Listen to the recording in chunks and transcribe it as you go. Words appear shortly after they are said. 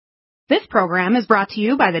This program is brought to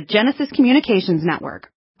you by the Genesis Communications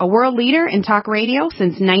Network, a world leader in talk radio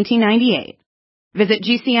since 1998. Visit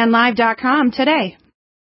GCNlive.com today.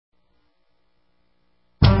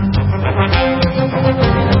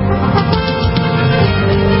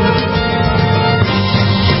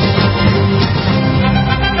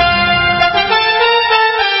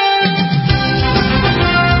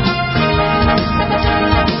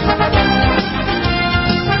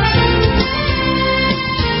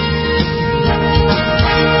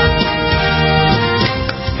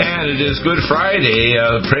 It is Good Friday.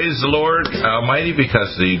 Praise the Lord Almighty, because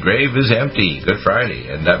the grave is empty. Good Friday.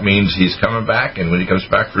 And that means He's coming back, and when He comes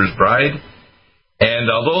back for His bride. And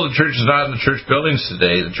although the church is not in the church buildings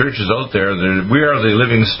today, the church is out there. We are the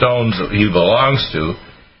living stones that He belongs to.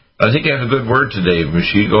 I think you have a good word today,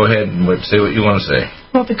 Michelle. Go ahead and say what you want to say.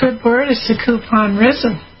 Well, the good word is the coupon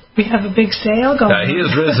risen. We have a big sale going on. He is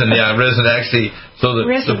risen, risen actually. So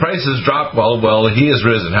the price has dropped. Well, He is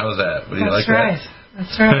risen. How's that? Would you like right. that?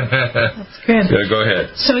 That's right. That's good. Yeah, go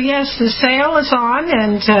ahead. So, yes, the sale is on,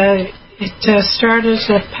 and it started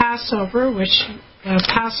at Passover, which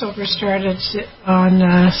Passover started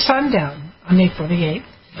on sundown on April the 8th.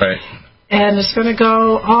 Right. And it's going to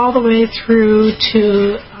go all the way through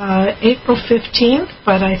to April 15th,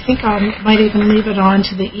 but I think I might even leave it on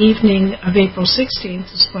to the evening of April 16th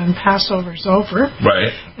is when Passover's over.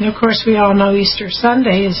 Right. And, of course, we all know Easter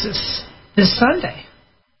Sunday is this Sunday.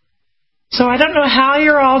 So I don't know how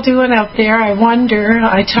you're all doing out there. I wonder.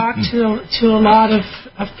 I talk to a lot of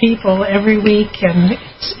people every week, and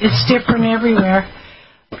it's different everywhere.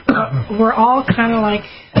 We're all kind of like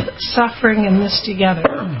suffering in this together,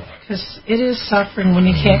 because it is suffering when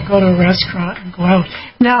you can't go to a restaurant and go out.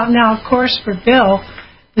 Now, of course, for Bill,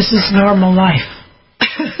 this is normal life.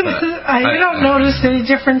 You don't notice any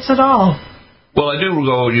difference at all. Well, I do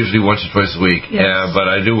go usually once or twice a week, yes. But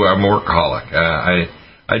I'm a workaholic.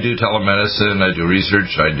 I do telemedicine, I do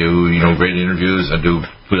research, I do, great interviews, I do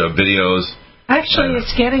put up videos. Actually,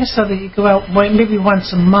 it's getting so that you go out maybe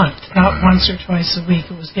once a month, not once or twice a week.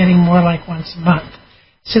 It was getting more like once a month,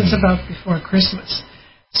 since about before Christmas.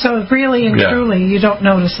 So really and truly, you don't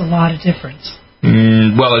notice a lot of difference.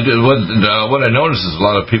 Well, what I notice is a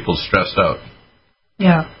lot of people stressed out.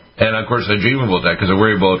 Yeah. And, of course, I dream about that, because I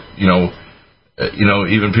worry about,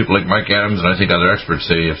 even people like Mike Adams, and I think other experts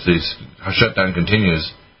say if this shutdown continues,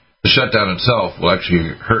 the shutdown itself will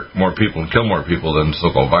actually hurt more people and kill more people than the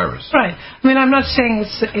so-called virus. Right. I mean, I'm not saying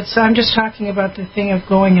it's I'm just talking about the thing of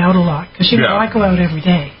going out a lot, because, I go out every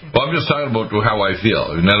day. Well, I'm just talking about how I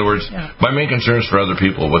feel. In other words, my main concern is for other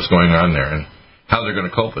people, what's going on there and how they're going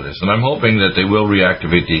to cope with this. And I'm hoping that they will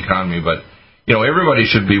reactivate the economy, but everybody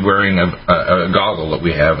should be wearing a goggle that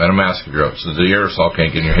we have and a mask if you're out, so the aerosol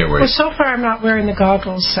can't get in your hair. Well, so far I'm not wearing our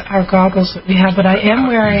goggles that we have, but I am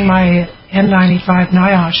wearing my N95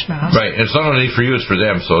 NIOSH mask. Right, and it's not only for you, it's for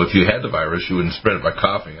them. So if you had the virus, you wouldn't spread it by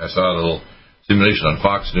coughing. I saw a little simulation on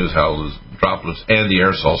Fox News how the droplets and the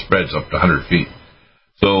aerosol spreads up to 100 feet.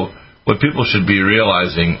 So what people should be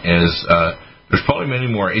realizing is there's probably many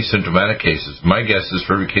more asymptomatic cases. My guess is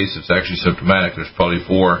for every case that's actually symptomatic, there's probably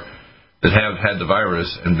 4 that have had the virus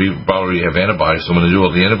and probably have antibodies. So when they do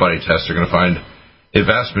all the antibody tests, they're going to find a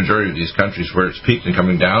vast majority of these countries where it's peaked and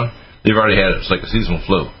coming down, they've already had it. It's like a seasonal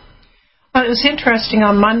flu. Well, it was interesting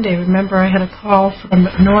on Monday. Remember, I had a call from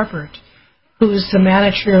Norbert, who's the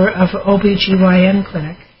manager of OBGYN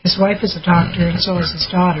clinic. His wife is a doctor, and so is his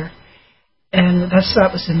daughter. And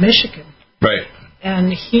that was in Michigan. Right.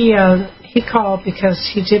 And he called because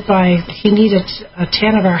he needed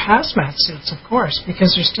 10 of our hazmat suits, of course,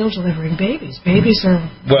 because they're still delivering babies. Babies are...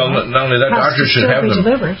 Well, not only that, doctors should have them.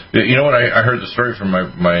 Delivered. You know what, I heard the story from my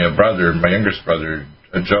brother, my youngest brother,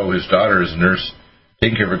 Joe. His daughter is a nurse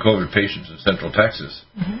taking care of COVID patients in Central Texas.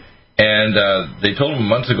 Mm-hmm. And they told him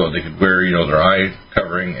months ago they could wear, their eye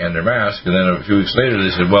covering and their mask. And then a few weeks later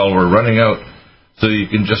they said, well, we're running out, so you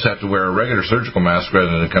can just have to wear a regular surgical mask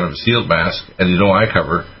rather than a kind of a sealed mask, and no eye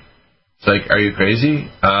cover. It's like, are you crazy?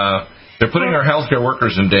 They're putting our healthcare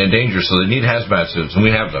workers in danger, so they need hazmat suits, and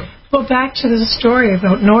we have them. Well, back to the story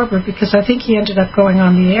about Norbert, because I think he ended up going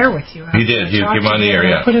on the air with you. He did. He came on the air,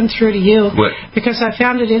 I put him through to you, what? Because I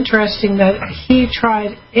found it interesting that he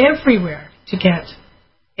tried everywhere to get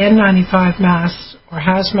N95 masks or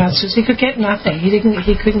hazmat suits. He could get nothing. He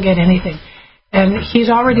couldn't get anything. And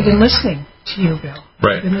he'd already been listening to you, Bill.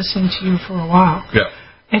 Right. He'd been listening to you for a while. Yeah.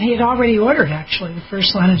 And he had already ordered, actually, the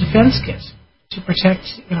first line of defense kit to protect,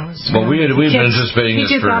 his Well, we've been anticipating this.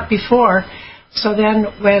 He did that before. So then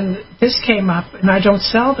when this came up, and I don't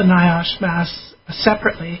sell the NIOSH masks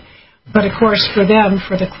separately, But, of course, for them,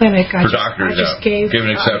 for the clinic, I just gave an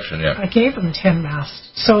exception, I gave them 10 masks.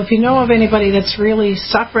 So if you know of anybody that's really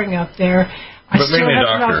suffering out there, I but still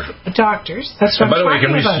have enough doctors. That's what I'm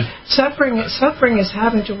talking about. Suffering is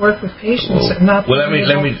having to work with patients and not... Well, let me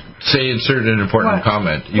insert an important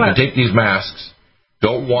comment. You can take these masks,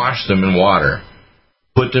 don't wash them in water,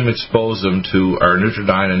 expose them to our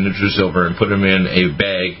Nutridyne and Nutrisilver, and put them in a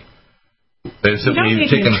bag. You don't need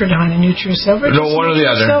Nutridyne and Nutrisilver. No, one or the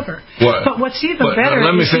other. But what's even better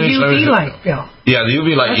is the UV light, Bill. Yeah, the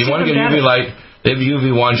UV light. You want to get UV light. They have UV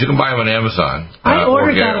ones. You can buy them on Amazon or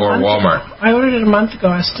Walmart. I ordered it a month ago.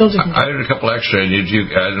 I still didn't. I ordered a couple extra, and I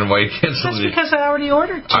don't know why you canceled it. That's because I already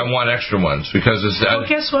ordered two. I want extra ones because it's. Well,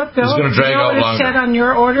 guess what, Bill? It's going to drag out longer. It said on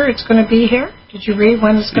your order it's going to be here. Did you read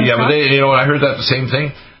when it's going to come? Yeah, but you know what? I heard that the same thing.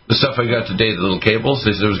 The stuff I got today, the little cables,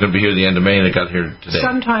 they said it was going to be here the end of May, and it got here today.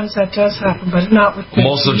 Sometimes that does happen, but not with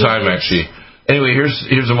most of the time, actually. Anyway, here's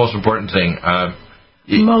the most important thing.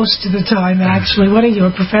 Most of the time, actually. What are you,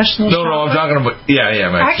 a professional shopper? No, I'm talking about... Yeah, I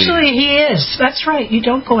am, actually. Actually, he is. That's right. You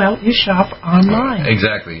don't go out, you shop online.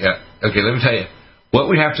 Exactly, yeah. Okay, let me tell you.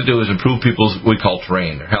 What we have to do is improve people's, we call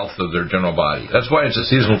terrain, their health of their general body. That's why it's a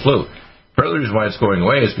seasonal flu. Part of the reason why it's going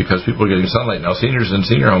away is because people are getting sunlight. Now, seniors in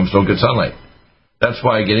senior homes don't get sunlight. That's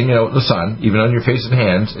why getting it out in the sun, even on your face and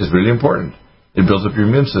hands, is really important. It builds up your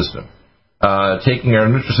immune system. Taking our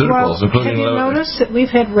nutraceuticals, including... Have you noticed that we've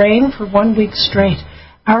had rain for 1 week straight?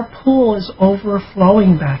 Our pool is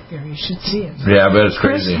overflowing back there. You should see it. Yeah, but it's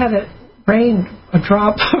crazy. Chris had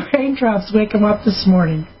raindrops wake him up this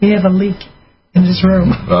morning. We have a leak in his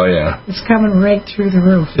room. Oh, yeah. It's coming right through the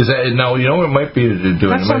roof. Is that... No, you know what it might be to do?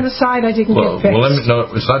 That's on the side I didn't get fixed. No,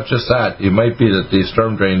 it's not just that. It might be that the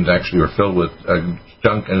storm drains actually were filled with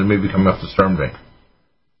junk and it may be coming off the storm drain.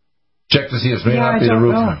 Check to see if it may not be the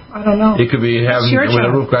roof. I don't know. It could be having with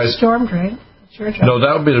a roof guy. Storm drain. No,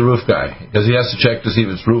 that would be the roof guy, because he has to check to see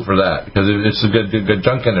if it's roof or that, because it's a good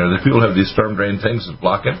junk in there. The people have these storm drain things that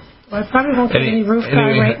block it. Well, I probably won't get any roof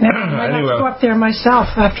guy right now. I might have to go up there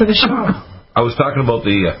myself after the show. I was talking about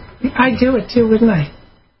the... I'd do it too, wouldn't I?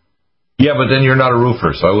 Yeah, but then you're not a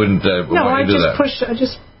roofer, so I wouldn't want you to do that. I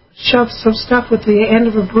just shove some stuff with the end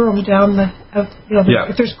of a broom down the...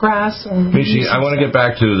 if there's grass or... Michi, I want to get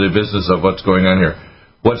back to the business of what's going on here.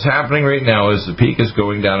 What's happening right now is the peak is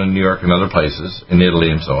going down in New York and other places, in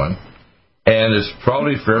Italy and so on. And it's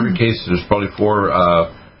probably, for every case, there's probably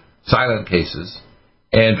 4 silent cases.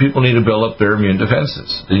 And people need to build up their immune defenses.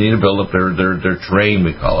 They need to build up their terrain,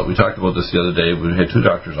 we call it. We talked about this the other day. We had 2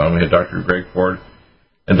 doctors on. We had Dr. Greg Ford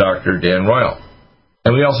and Dr. Dan Royal.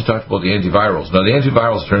 And we also talked about the antivirals. Now, the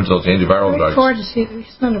antivirals, turns out the antiviral drugs... Greg Ford,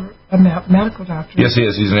 he's not a medical doctor. Yes, he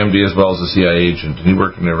is. He's an MD as well as a CIA agent. And he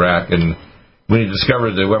worked in Iraq, and... when he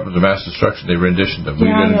discovered the weapons of mass destruction, they renditioned them.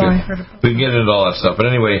 I heard about that. We can get into all that stuff. But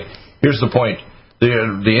anyway, here's the point. The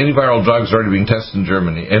antiviral drugs are already being tested in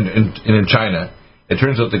Germany and in China. It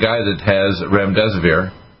turns out the guy that has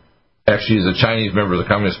remdesivir actually is a Chinese member of the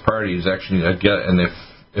Communist Party. He's actually an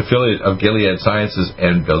affiliate of Gilead Sciences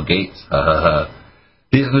and Bill Gates.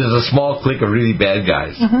 There's a small clique of really bad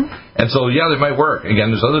guys. Mm-hmm. And so, yeah, they might work.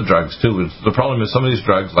 Again, there's other drugs, too. The problem is some of these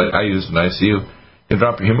drugs, like I use in ICU, can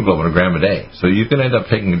drop your hemoglobin 1 gram a day. So you can end up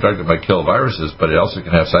taking a drug that might kill viruses, but it also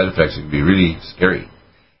can have side effects that can be really scary.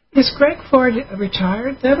 Is Greg Ford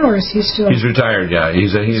retired then, or is he still... He's retired, yeah.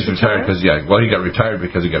 He's retired because, he got retired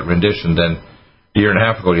because he got renditioned. Then a year and a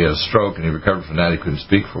half ago he had a stroke, and he recovered from that. He couldn't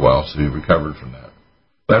speak for a while, so he recovered from that.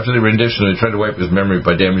 But after the rendition, they tried to wipe his memory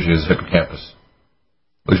by damaging his hippocampus.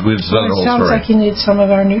 Which is another whole story. It sounds like he needs some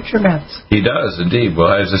of our Nutrimeds. He does, indeed.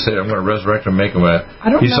 Well, as I said, I'm going to resurrect him, make him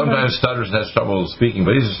he sometimes stutters and has trouble speaking,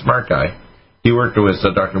 but he's a smart guy. He worked with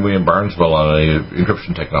Dr. William Barnesville on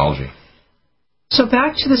encryption technology. So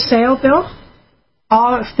back to the sale, Bill.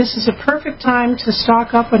 This is a perfect time to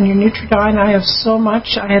stock up on your Nutridyne. I had so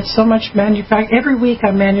much every week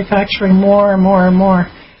I'm manufacturing more and more and more.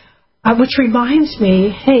 Which reminds me,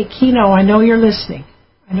 hey, Keno, I know you're listening.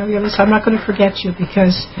 I'm not going to forget you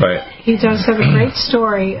because he does have a great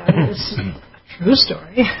story. It's a true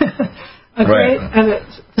story. The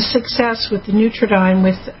success with the Nutridyne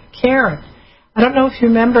with Karen. I don't know if you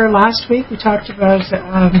remember last week we talked about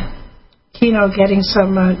Keno getting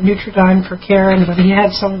some Nutridyne for Karen, but he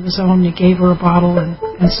had some of his own. He gave her a bottle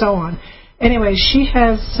and so on. Anyway, she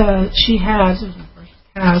has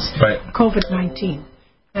COVID-19.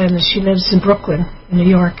 And she lives in Brooklyn, in New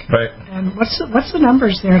York. Right. And what's the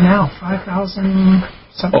numbers there now? 5,000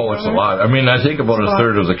 something? Oh, it's a lot. I mean, I think about a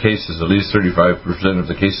third of the cases, at least 35% of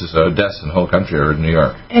the cases, deaths in the whole country are in New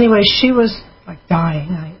York. Anyway, she was like dying,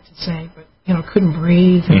 I hate to say, but couldn't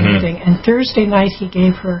breathe and everything. And Thursday night she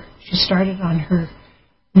started on her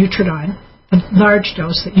Nutridyne, the large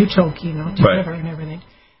dose that you told Keno to give her and everything.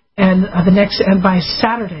 And by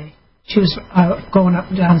Saturday, she was going up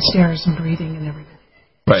and downstairs and breathing and everything.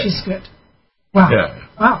 Right. She's good. Wow. Yeah.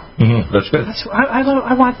 Wow. Mm-hmm. That's good. I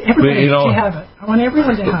want everybody to have it. I want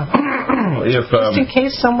everyone to have it. Just in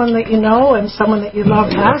case someone that you know and someone that you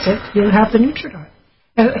love has it, you have the Nutridyne.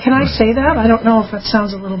 Can I say that? I don't know if that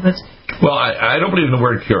sounds a little bit... Well, I don't believe in the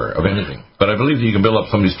word cure of anything, but I believe that you can build up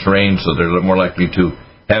somebody's terrain so they're more likely to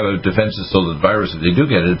have a defenses so that the virus, if they do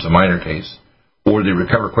get it, it's a minor case, or they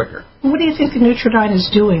recover quicker. What do you think the Nutridyne is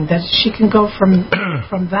doing, that she can go from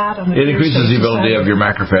that on the... It increases the ability of your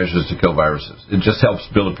macrophages to kill viruses. It just helps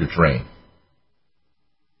build up your terrain.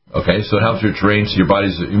 Okay, so it helps your terrain so your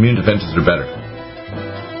body's immune defenses are better.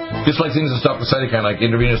 Just like things that stop the cytokine, like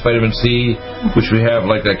intravenous vitamin C, which we have,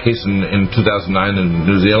 like that case in 2009 in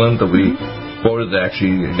New Zealand that we quoted that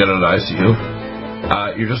actually got out of the ICU.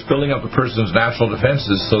 You're just building up the person's natural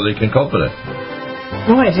defenses so they can cope with it.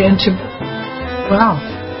 Right, wow.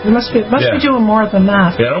 You must be doing more than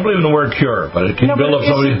that. Yeah, I don't believe in the word cure, but it can build up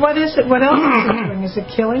somebody... What is it? What else is it doing? Is it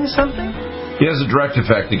killing something? It has a direct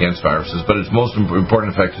effect against viruses, but its most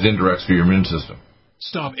important effect is indirect for your immune system.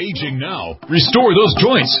 Stop aging now. Restore those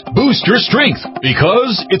joints. Boost your strength.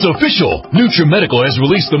 Because it's official. NutriMedical has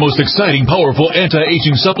released the most exciting, powerful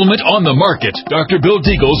anti-aging supplement on the market. Dr. Bill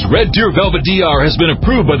Deagle's Red Deer Velvet DR has been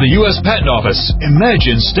approved by the U.S. Patent Office.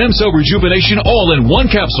 Imagine stem cell rejuvenation all in one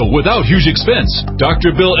capsule without huge expense.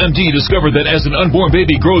 Dr. Bill MD discovered that as an unborn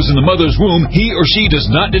baby grows in the mother's womb, he or she does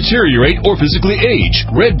not deteriorate or physically age.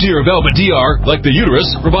 Red Deer Velvet DR, like the uterus,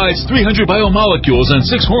 provides 300 biomolecules and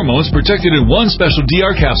 6 hormones protected in one special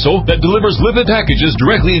DR capsule that delivers lipid packages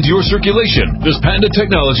directly into your circulation. This patented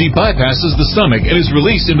technology bypasses the stomach and is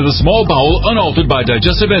released into the small bowel unaltered by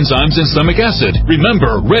digestive enzymes and stomach acid.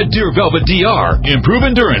 Remember, Red Deer Velvet DR. Improve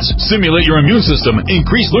endurance, stimulate your immune system,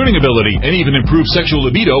 increase learning ability, and even improve sexual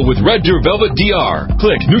libido with Red Deer Velvet DR.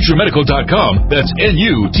 Click NutriMedical.com, that's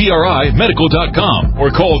NUTRI Medical.com,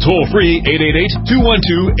 or call toll-free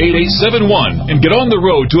 888-212-8871 and get on the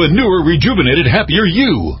road to a newer, rejuvenated, happier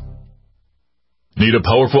you. Need a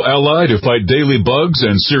powerful ally to fight daily bugs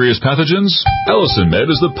and serious pathogens? Allicin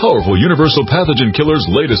Med is the powerful universal pathogen killer's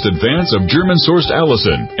latest advance of German-sourced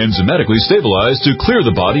allicin, enzymatically stabilized to clear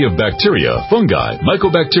the body of bacteria, fungi,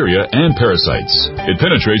 mycobacteria, and parasites. It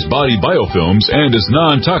penetrates body biofilms and is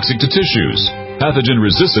non-toxic to tissues. Pathogen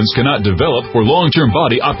resistance cannot develop for long-term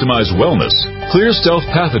body-optimized wellness. Clear stealth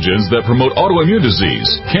pathogens that promote autoimmune disease,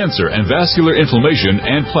 cancer, and vascular inflammation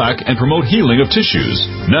and plaque and promote healing of tissues.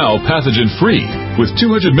 Now pathogen-free. With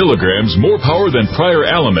 200 milligrams more power than prior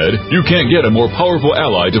Alamed, you can't get a more powerful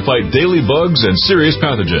ally to fight daily bugs and serious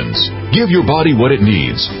pathogens. Give your body what it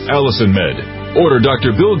needs. Allicin Med. Order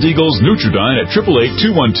Dr. Bill Deagle's Nutridyne at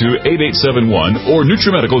 888-212-8871 or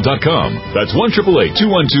NutriMedical.com. That's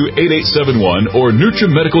 1-888-212-8871 or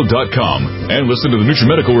NutriMedical.com. And listen to the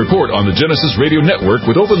NutriMedical Report on the Genesis Radio Network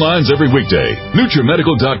with open lines every weekday.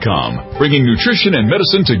 NutriMedical.com, bringing nutrition and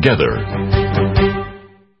medicine together.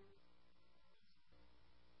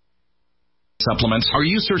 Supplements. Are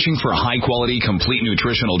you searching for a high-quality, complete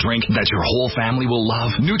nutritional drink that your whole family will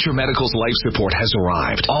love? NutriMedical's Life Support has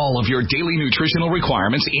arrived. All of your daily nutritional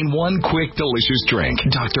requirements in one quick, delicious drink.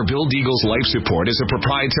 Dr. Bill Deagle's Life Support is a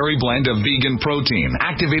proprietary blend of vegan protein,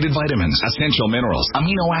 activated vitamins, essential minerals,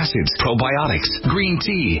 amino acids, probiotics, green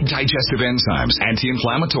tea, digestive enzymes,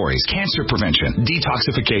 anti-inflammatories, cancer prevention,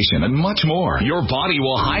 detoxification, and much more. Your body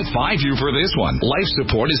will high-five you for this one. Life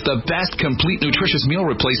Support is the best complete nutritious meal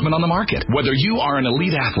replacement on the market. Whether you are an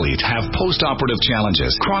elite athlete, have post-operative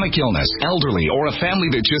challenges, chronic illness, elderly, or a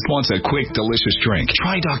family that just wants a quick, delicious drink,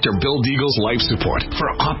 try Dr. Bill Deagle's Life Support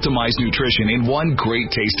for optimized nutrition in one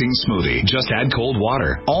great-tasting smoothie. Just add cold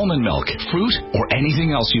water, almond milk, fruit, or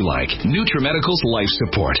anything else you like. NutriMedical's Life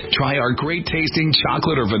Support. Try our great-tasting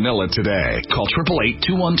chocolate or vanilla today. Call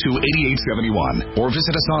 888-212-8871 or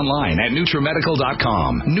visit us online at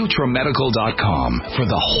NutriMedical.com. NutriMedical.com for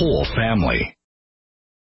the whole family.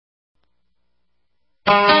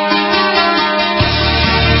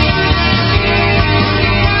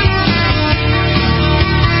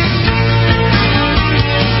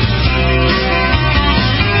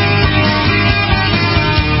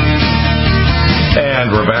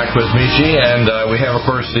 And we're back with Michi, and we have, of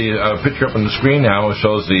course, the picture up on the screen now. It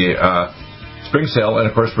shows the spring sale, and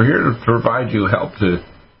of course, we're here to provide you help to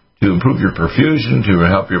improve your perfusion, to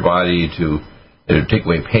help your body to take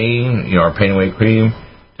away pain, our pain away cream,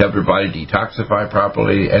 to help your body detoxify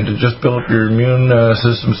properly, and to just build up your immune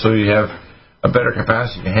system so you have a better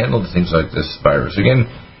capacity to handle things like this virus. Again,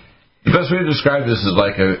 the best way to describe this is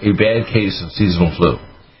like a bad case of seasonal flu.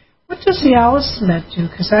 What does the Allicin do?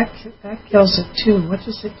 Because that kills it too. What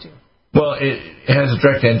does it do? Well, it has a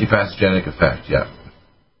direct antipathogenic effect, yeah.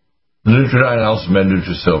 Nutriodine, Allicin,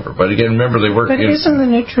 Nutrisilver. But again, remember they work... But isn't the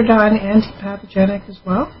Nutriodine antipathogenic as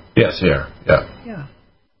well? Yes, they are, yeah. Yeah.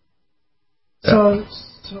 So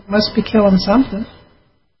it must be killing something.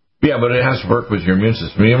 Yeah, but it has to work with your immune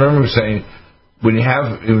system. You remember saying, when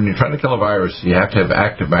you're trying to kill a virus, you have to have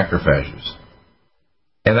active macrophages.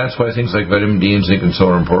 And that's why things like vitamin D and zinc and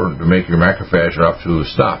so are important to make your macrophage up to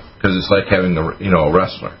snuff, because it's like having a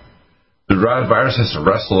wrestler. The virus has to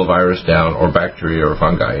wrestle a virus down, or bacteria or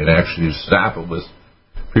fungi, and actually zap it with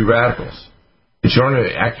free radicals. It's your own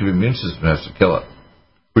active immune system that has to kill it.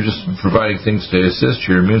 We're just providing things to assist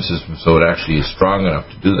your immune system so it actually is strong enough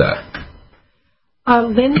to do that.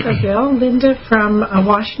 Linda from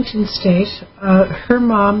Washington State, her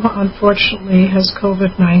mom unfortunately has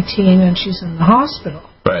COVID-19 and she's in the hospital.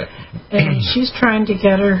 Right. And she's trying to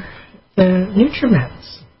get her the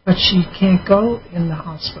Nutrimeds, but she can't go in the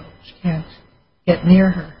hospital. She can't get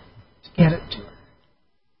near her to get it to her.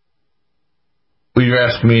 Well, you're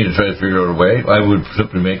asking me to try to figure out a way. I would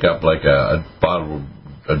simply make up like a bottle,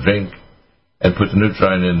 a drink, and put the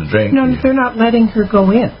Nutriodine in the drink. No, they're not letting her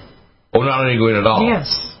go in. Oh, not letting you go in at all?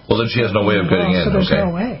 Yes. Well, then she has no way of getting in. So there's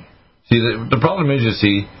no way. See, the problem is, you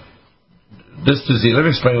see, this disease, let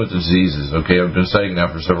me explain what the disease is, okay? I've been studying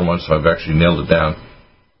now for several months, so I've actually nailed it down.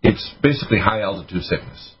 It's basically high-altitude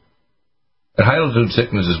sickness. And high-altitude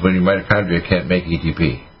sickness is when your mitochondria can't make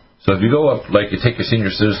ATP. So if you go up, like you take a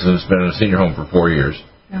senior citizen who's been in a senior home for 4 years,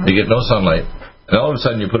 they get no sunlight, and all of a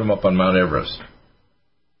sudden you put them up on Mount Everest.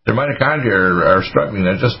 Their mitochondria are struggling.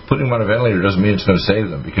 They're just putting them on a ventilator doesn't mean it's going to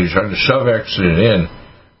save them, because you're trying to shove oxygen in,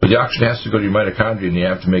 but the oxygen has to go to your mitochondria, and you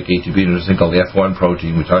have to make ATP, and there's a thing called the F1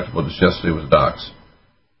 protein. We talked about this yesterday with the docs.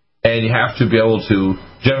 And you have to be able to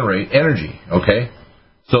generate energy, okay?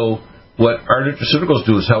 So what our nutraceuticals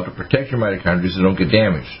do is help to protect your mitochondria so they don't get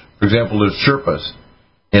damaged. For example, there's Sherpas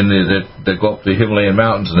that go up the Himalayan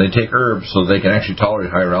mountains, and they take herbs so they can actually tolerate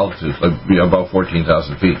higher altitudes, like about 14,000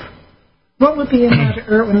 feet. What would be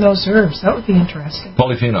in those herbs? That would be interesting.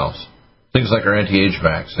 Polyphenols. Things like our anti-age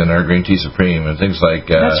max and our green tea supreme and things like...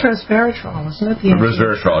 that's resveratrol, isn't it?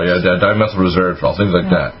 Resveratrol, yeah, dimethyl resveratrol, things like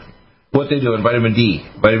that. What they do, and vitamin D.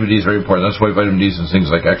 Vitamin D is very important. That's why vitamin D is in things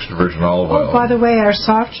like extra virgin olive oil. Oh, by the way, our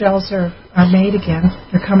soft gels are made again.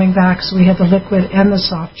 They're coming back, so we have the liquid and the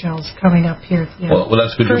soft gels coming up here. Well,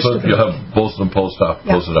 that's good. You'll have both of them posted up,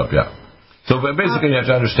 yeah. So but basically you have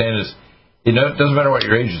to understand is, it doesn't matter what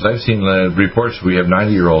your age is. I've seen reports where we have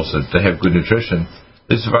 90-year-olds that they have good nutrition.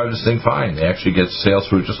 They survive this thing fine. They actually get sail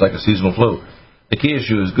through just like a seasonal flu. The key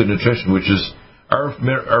issue is good nutrition, which is our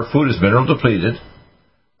food is mineral depleted.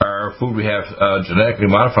 Our food, we have genetically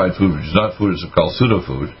modified food, which is not food, it's called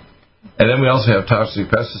pseudo-food. And then we also have toxic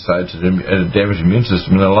pesticides that damage the immune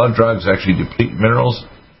system. And a lot of drugs actually deplete minerals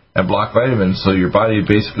and block vitamins, so your body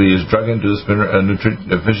basically is drug-induced nutrient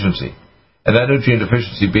deficiency. And that nutrient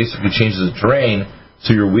deficiency basically changes the terrain,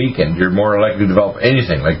 so you're weakened. You're more likely to develop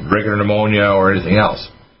anything, like regular pneumonia or anything else.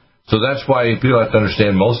 So that's why people have to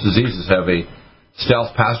understand most diseases have a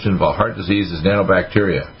stealth pathogen involved. Heart disease is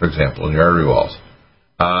nanobacteria, for example, in your artery walls.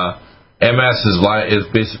 MS is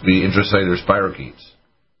basically intracellular spirochetes.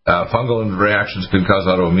 Fungal reactions can cause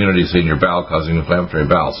autoimmunity, say in your bowel, causing inflammatory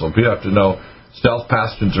bowel. So people have to know stealth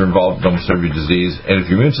pathogens are involved in almost every disease. And if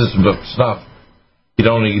your immune system's up to snuff, you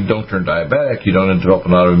don't turn diabetic, you don't develop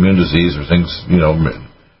an autoimmune disease or things,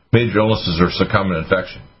 major illnesses or succumb to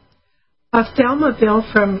infection. Thelma Bill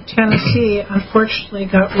from Tennessee unfortunately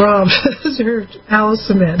got robbed of her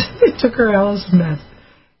Allicin. They took her Allicin.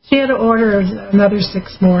 She had to order another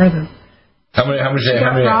 6 more of them. How many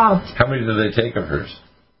did they take of hers?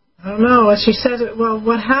 I don't know. She said, well,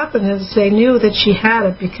 what happened is they knew that she had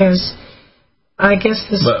it because I guess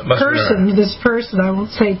this person, I won't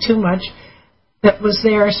say too much, that was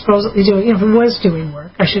there supposedly was doing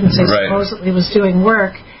work. I shouldn't say supposedly was doing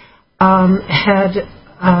work, had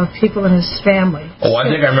people in his family. Oh, I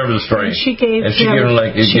think I remember the story. And she gave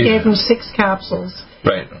him 6 capsules.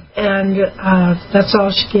 Right. And that's all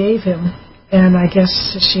she gave him. And I guess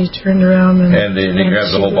she turned around and he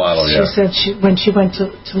grabbed the whole bottle, She said when she went to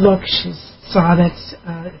look, she saw that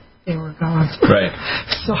they were gone. Right.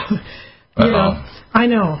 So, I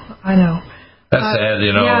know. That's sad,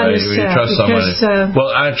 you trust someone.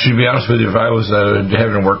 Well, actually, to be honest with you, if I was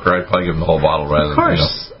having a worker, I'd probably give him the whole bottle rather than,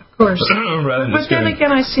 Of course. But then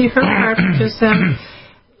again, I see her part because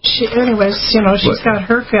she's got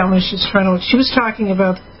her family. She was talking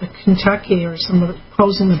about Kentucky or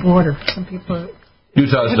closing the border. Some people.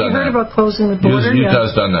 Utah's done that. Have you heard about closing the border?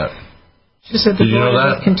 Utah's done that. She said the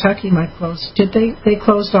border with Kentucky might close. Did they? They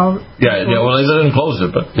closed all... Yeah, well, they didn't close it,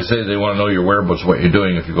 but they say they want to know your whereabouts, what you're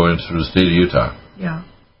doing if you go into the state of Utah. Yeah.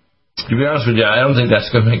 To be honest with you, I don't think that's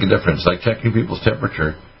going to make a difference, like checking people's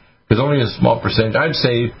temperature, because only a small percentage, I'd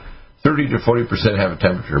say 30 to 40% have a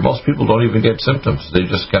temperature. Most people don't even get symptoms. They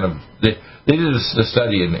just kind of... They did a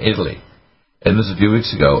study in Italy, and this was a few weeks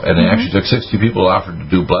ago, and they actually took 60 people offered to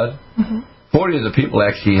do blood. 40 of the people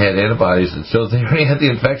actually had antibodies that showed they already had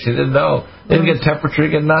the infection. They didn't know. They didn't get temperature,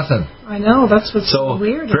 they get nothing. I know. That's what's so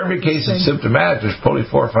weird. For every case that's symptomatic, there's probably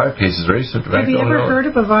 4 or 5 cases that are asymptomatic. Have you ever heard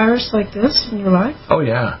of a virus like this in your life? Oh,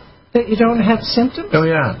 yeah. That you don't have symptoms? Oh,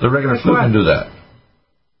 yeah. The regular flu can do that.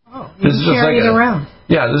 Oh, you carry it around.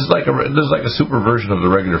 Yeah, this is like a super version of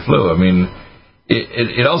the regular flu. I mean,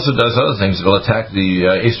 it also does other things. It'll attack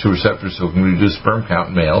the ACE2 receptors, so it can reduce sperm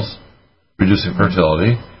count in males, reducing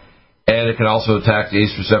fertility. And it can also attack the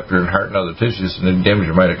ACE receptor in heart and other tissues and then damage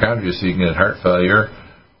your mitochondria, so you can get heart failure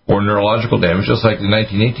or neurological damage, just like the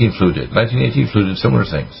 1918 flu did. 1918 flu did similar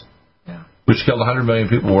things, which killed 100 million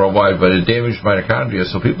people worldwide, but it damaged mitochondria,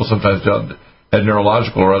 so people sometimes had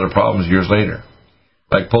neurological or other problems years later,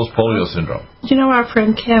 like post-polio syndrome. You know, our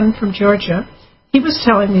friend Ken from Georgia, he was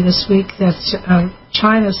telling me this week that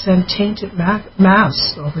China sent tainted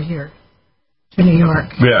masks over here to New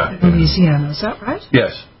York, Louisiana. Is that right?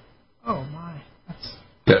 Yes. Oh, my.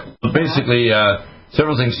 Basically,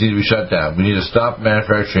 several things need to be shut down. We need to stop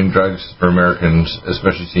manufacturing drugs for Americans,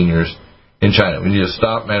 especially seniors, in China. We need to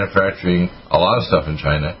stop manufacturing a lot of stuff in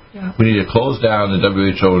China. Yeah. We need to close down the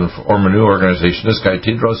WHO or Manu organization. This guy,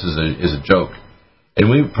 Tedros, is a joke. And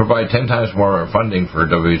we provide 10 times more funding for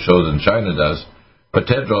WHO than China does. But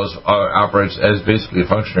Tedros operates as basically a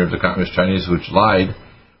functionary of the Communist Chinese, which lied.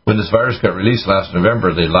 When this virus got released last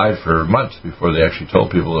November, they lied for months before they actually told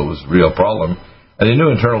people it was a real problem. And they knew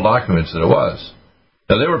internal documents that it was.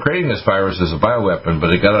 Now, they were creating this virus as a bioweapon, but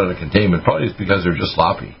it got out of containment. Probably it's because they're just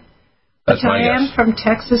sloppy. That's my guess. Diane from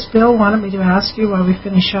Texas, Bill, wanted me to ask you while we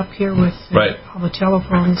finish up here with all the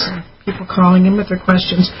telephones and people calling in with their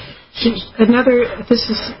questions.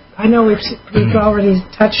 I know we've already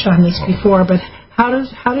touched on this before, but how does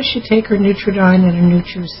she take her Nutridyne and her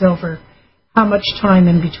NutriSilver? How much time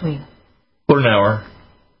in between? For an hour.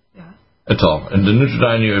 Yeah. That's all. And the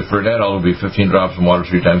Nutridyne, for an adult, will be 15 drops in water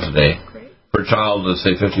 3 times a day. Great. For a child, let's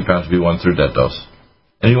say 50 pounds would be 1/3 that dose.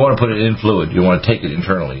 And you want to put it in fluid. You want to take it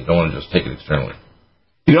internally. You don't want to just take it externally.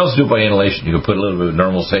 You can also do it by inhalation. You can put a little bit of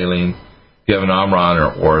normal saline. If you have an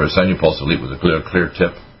Omron or a Sinupulse Elite with a clear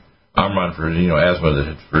tip. Omron for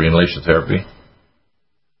asthma, for inhalation therapy.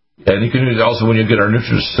 And you can use also, when you get our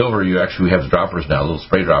NutriSilver, we have droppers now, little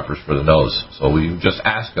spray droppers for the nose. So you just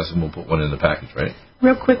ask us and we'll put one in the package, right?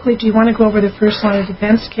 Real quickly, do you want to go over the first line of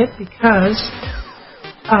defense kit? Because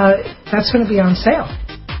that's going to be on sale.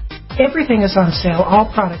 Everything is on sale.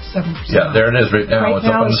 All products 7%. Yeah, there it is right now. It's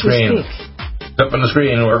up on the screen. It's up on the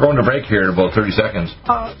screen. We're going to break here in about 30 seconds.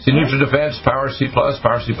 See NutriDefense, Power C+,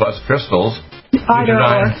 Power C+ Crystals.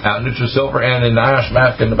 Nutridyne, NutriSilver, and the NIOSH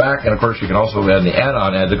mask in the back. And, of course, you can also add the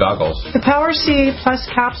add-on, add the goggles. The Power C+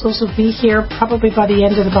 capsules will be here probably by the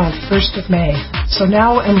end of the month, 1st of May. So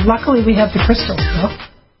now, and luckily we have the crystals, though.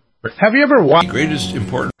 Have you ever watched the greatest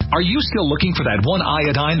important... Are you still looking for that one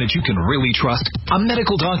iodine that you can really trust? A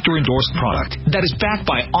medical doctor-endorsed product that is backed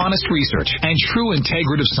by honest research and true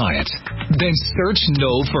integrative science? Then search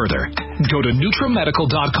no further. Go to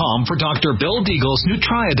NutriMedical.com for Dr. Bill Deagle's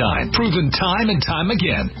Nutriodine, proven time and time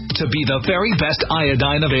again to be the very best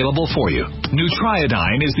iodine available for you.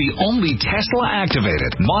 Nutriodine is the only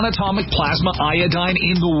Tesla-activated monatomic plasma iodine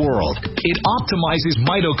in the world. It optimizes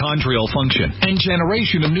mitochondrial function and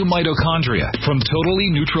generation of new mitochondria from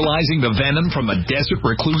totally neutralizing the venom from a desert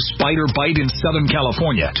recluse spider bite in Southern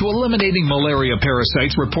California to eliminating malaria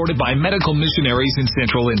parasites reported by medical missionaries in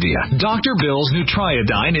Central India. Dr. Bill's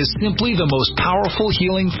Nutriodine is simply the most powerful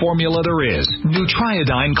healing formula there is.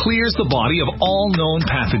 Nutriodine clears the body of all known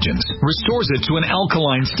pathogens, restores it to an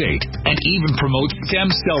alkaline state, and even promotes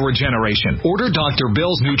stem cell regeneration. Order Dr.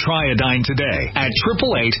 Bill's Nutriodine today at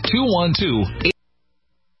 888-212-8.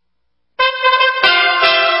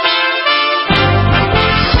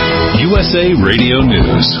 USA Radio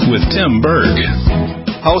News with Tim Berg.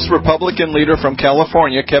 House Republican leader from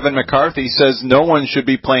California, Kevin McCarthy, says no one should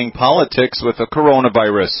be playing politics with the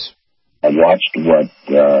coronavirus. I watched what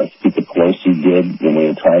Speaker Pelosi did when we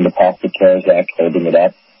were trying to pass the CARES Act, holding it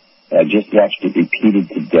up. I just watched it repeated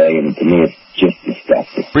today, and to me it's just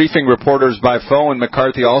disgusting. briefing reporters by phone,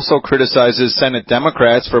 McCarthy also criticizes Senate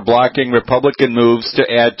Democrats for blocking Republican moves to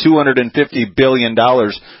add $250 billion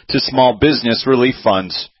to small business relief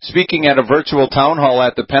funds. Speaking at a virtual town hall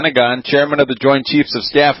at the Pentagon, Chairman of the Joint Chiefs of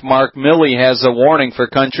Staff Mark Milley has a warning for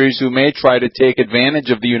countries who may try to take advantage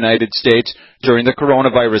of the United States during the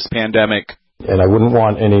coronavirus pandemic. And I wouldn't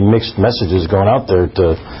want any mixed messages going out there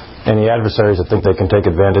to any adversaries that think they can take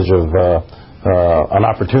advantage of an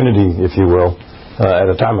opportunity, if you will, at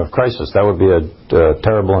a time of crisis. That would be a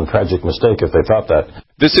terrible and tragic mistake if they thought that.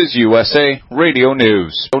 This is USA Radio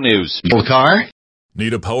News. Car?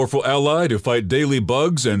 Need a powerful ally to fight daily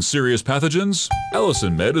bugs and serious pathogens?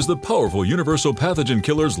 Allicin Med is the powerful universal pathogen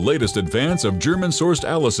killer's latest advance of German-sourced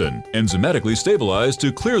allicin, enzymatically stabilized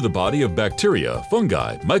to clear the body of bacteria,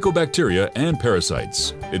 fungi, mycobacteria, and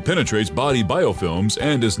parasites. It penetrates body biofilms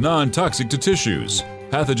and is non-toxic to tissues.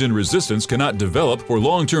 Pathogen resistance cannot develop for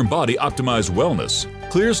long-term body-optimized wellness.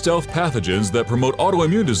 Clear stealth pathogens that promote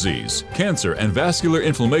autoimmune disease, cancer and vascular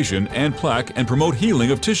inflammation and plaque and promote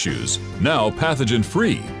healing of tissues. Now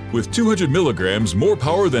pathogen-free. With 200 milligrams more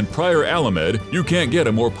power than prior Alamed, you can't get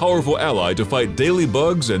a more powerful ally to fight daily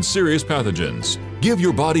bugs and serious pathogens. Give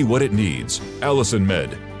your body what it needs. Allicin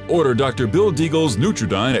Med. Order Dr. Bill Deagle's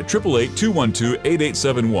Nutridyne at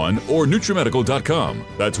 888-212-8871 or NutriMedical.com.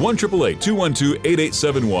 That's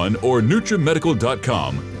 1-888-212-8871 or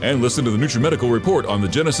NutriMedical.com. And listen to the NutriMedical Report on the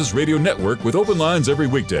Genesis Radio Network with open lines every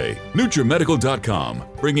weekday. NutriMedical.com,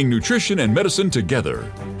 bringing nutrition and medicine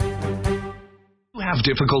together. Have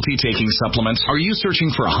difficulty taking supplements? Are you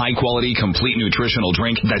searching for a high-quality, complete nutritional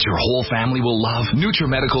drink that your whole family will love?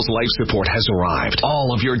 NutriMedical's Life Support has arrived.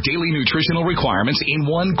 All of your daily nutritional requirements in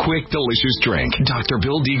one quick, delicious drink. Dr.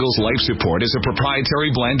 Bill Deagle's Life Support is a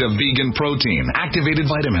proprietary blend of vegan protein, activated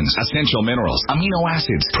vitamins, essential minerals, amino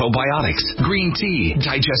acids, probiotics, green tea,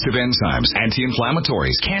 digestive enzymes,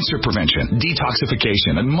 anti-inflammatories, cancer prevention,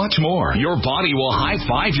 detoxification, and much more. Your body will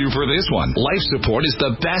high-five you for this one. Life Support is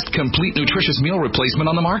the best complete nutritious meal replacement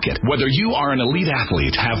on the market. Whether you are an elite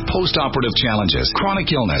athlete, have post-operative challenges,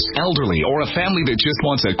 chronic illness, elderly, or a family that just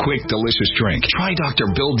wants a quick, delicious drink, try Dr.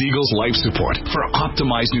 Bill Deagle's Life Support for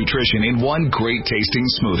optimized nutrition in one great-tasting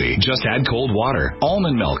smoothie. Just add cold water,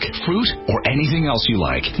 almond milk, fruit, or anything else you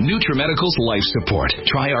like. NutriMedical's Life Support.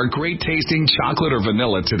 Try our great-tasting chocolate or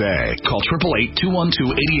vanilla today. Call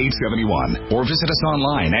 888-212-8871 or visit us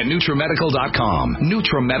online at NutriMedical.com.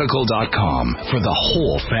 NutriMedical.com for the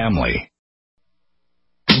whole family.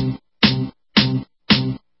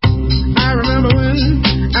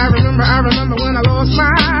 I remember when I lost my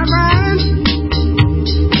mind.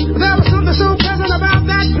 There was something so pleasant about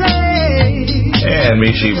that place. And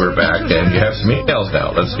Michi, we're back, and you have some emails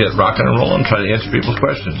now. Let's get rocking and rolling and try to answer people's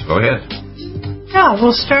questions. Go ahead. Yeah,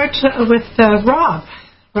 we'll start with Rob.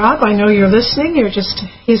 Rob, I know you're listening.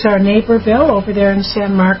 He's our neighbor, Bill, over there in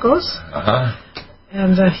San Marcos. Uh-huh.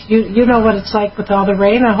 And you know what it's like with all the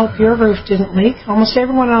rain. I hope your roof didn't leak. Almost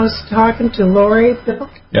everyone I was talking to, Lori, Bill.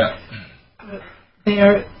 Yeah.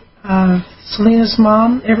 Selena's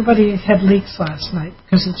mom, everybody had leaks last night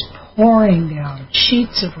because it's pouring down,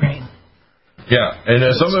 sheets of rain. Yeah, and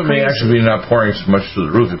some of it may actually be not pouring so much through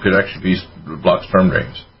the roof. It could actually be blocked storm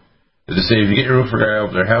drains. As I say, if you get your roofer guy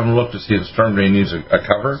over there, have him look to see if the storm drain needs a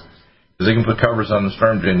cover, because they can put covers on the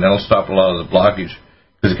storm drain. That'll stop a lot of the blockage,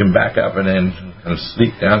 because it can back up and then kind of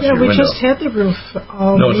sleep down through your window. Yeah, we just had the roof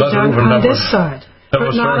all done on this side.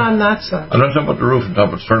 But not on that side. I'm not talking about the roof, I'm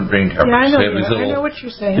talking about storm drain covers. Yeah, I know what you're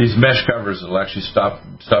saying. These mesh covers that will actually stop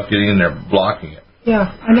getting in there, blocking it.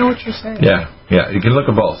 Yeah, I know what you're saying. Yeah, you can look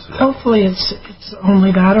at both. Yeah. Hopefully it's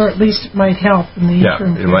only that, or at least it might help in the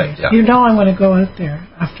interim period. Might, yeah. You know I'm going to go out there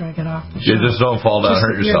after I get off the show. You just don't fall down and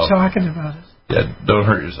hurt yourself. You're talking about it. Yeah, don't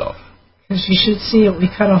hurt yourself. Because you should see it. We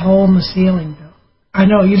cut a hole in the ceiling, Bill. I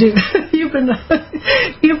know you did. You've been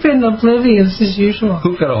oblivious as usual.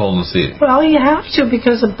 Who got a hole in the ceiling? Well, you have to,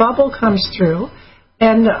 because a bubble comes through.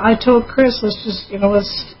 And I told Chris, let's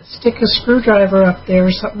stick a screwdriver up there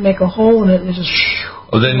or something, make a hole in it, and it just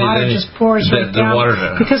water just pours right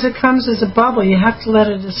down. Because it comes as a bubble, you have to let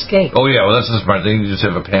it escape. Oh yeah, well that's the smart thing. You just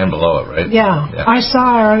have a pan below it, right? Yeah. I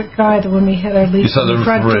saw our guy when we had our leak in the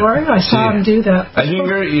front door. I saw him do that. I think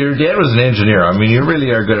your dad was an engineer. I mean, you really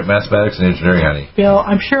are good at mathematics and engineering, honey. Bill,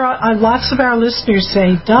 I'm sure lots of our listeners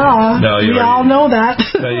say, "Duh." No, we all know that.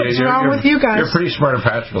 What's wrong with you guys? You're pretty smart at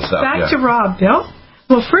practical stuff. Back to Rob, Bill.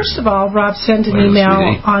 Well, first of all, Rob sent an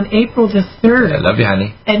email on April the 3rd. I love you,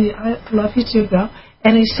 honey. And I love you too, Bill.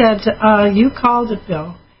 And he said, you called it,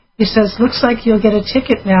 Bill. He says, looks like you'll get a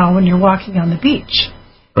ticket now when you're walking on the beach.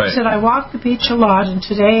 Right. He said, I walk the beach a lot, and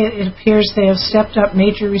today it appears they have stepped up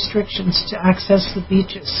major restrictions to access the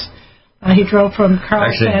beaches. He drove from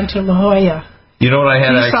Carlsbad to La Jolla. You know what I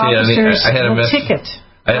had Police officers I had a will message. ticket.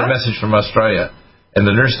 I had a message from Australia, and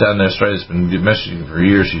the nurse down in Australia has been messaging for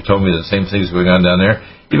years. She told me the same thing's going on down there.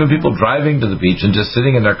 Even people driving to the beach and just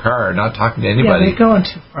sitting in their car, not talking to anybody. Yeah, they're going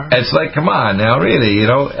too far. It's like, come on now, really, you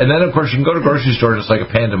know. And then, of course, you can go to grocery stores. It's like a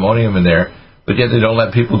pandemonium in there, but yet they don't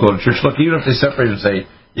let people go to church. Look, even if they separate and say,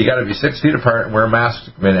 you got to be 6 feet apart and wear a mask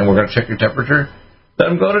to come in, and we're going to check your temperature, let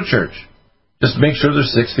them go to church. Just make sure they're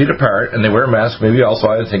 6 feet apart, and they wear a mask, maybe also,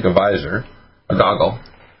 I would think, a visor, a goggle,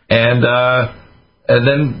 and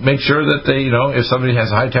then make sure that they, you know, if somebody has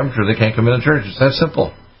a high temperature, they can't come in the church. It's that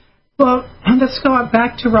simple. Well, let's go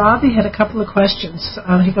back to Rob. He had a couple of questions.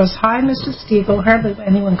 He goes, hi, Mrs. Stiegel. Hardly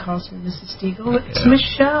anyone calls me Mrs. Stiegel. It's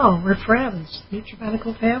Michelle. We're friends. Future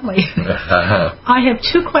medical family. I have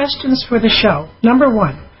 2 questions for the show. Number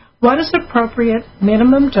 1, what is the appropriate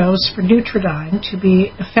minimum dose for Nutridyne to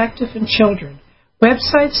be effective in children?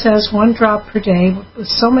 Website says 1 drop per day with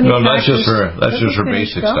so many factors. That's just for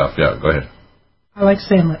basic stuff. Yeah, go ahead. I like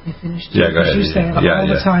saying let me finish. Yeah, go ahead. You say it all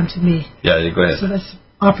the time to me. Yeah, go ahead. So that's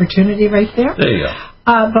opportunity right there. There you go.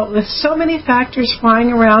 But with so many factors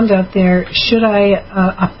flying around out there, should I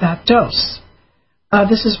up that dose?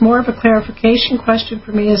 This is more of a clarification question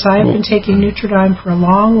for me, as I have been taking Nutridyne for a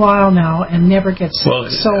long while now and never get sick.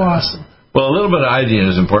 So awesome. Well, a little bit of iodine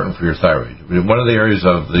is important for your thyroid. One of the areas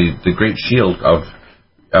of the great shield of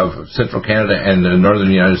central Canada and the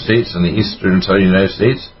northern United States and the eastern and southern United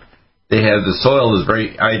States, they have the soil is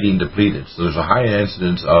very iodine depleted. So there's a high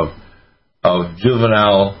incidence of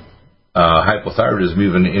juvenile hypothyroidism,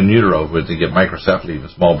 even in utero, where they get microcephaly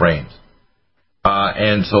with small brains.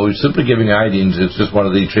 And so simply giving iodine is just one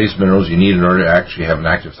of the trace minerals you need in order to actually have an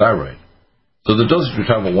active thyroid. So the dosage we're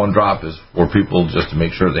talking about, 1 drop, is for people just to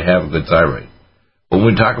make sure they have a good thyroid. But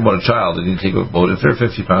when we talk about a child, they need to take about, if they're a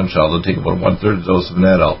 50-pound child, they'll take about 1/3 dose of an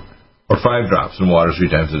adult, or 5 drops in water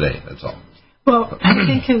 3 times a day. That's all. Well, I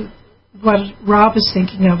think what Rob is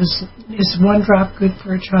thinking of is 1 drop good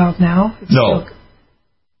for a child now? No.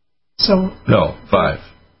 No, 5.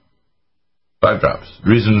 5 drops. The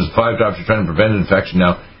reason is 5 drops, you're trying to prevent an infection.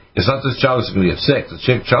 Now, it's not this child that's going to get sick. The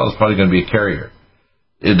child is probably going to be a carrier.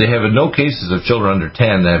 They have no cases of children under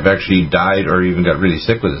 10 that have actually died or even got really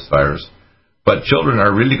sick with this virus. But children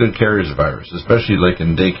are really good carriers of virus, especially like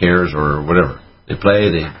in daycares or whatever. They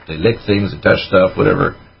play, they lick things, they touch stuff,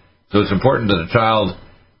 whatever. So it's important that a child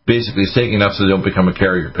basically is taking enough so they don't become a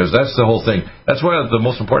carrier, because that's the whole thing. That's why the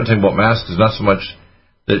most important thing about masks is not so much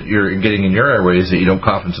that you're getting in your airways, that you don't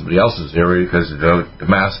cough in somebody else's airway, because the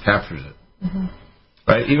mask captures it. Mm-hmm.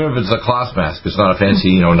 Right? Even if it's a cloth mask, it's not a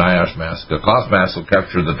fancy, NIOSH mask. A cloth mask will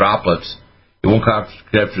capture the droplets. It won't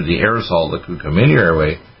capture the aerosol that could come in your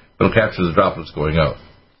airway, but it'll capture the droplets going out.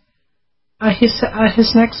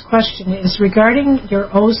 His next question is regarding your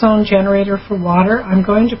ozone generator for water. I'm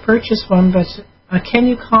going to purchase one, but can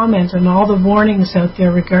you comment on all the warnings out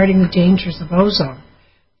there regarding the dangers of ozone?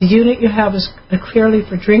 The unit you have is clearly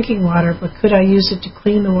for drinking water, but could I use it to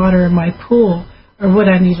clean the water in my pool, or would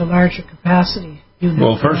I need a larger capacity unit?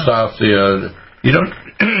 Well, first off, you're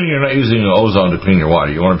not using ozone to clean your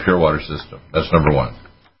water. You want a pure water system. That's number 1.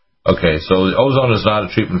 Okay, so ozone is not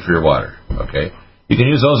a treatment for your water. Okay, you can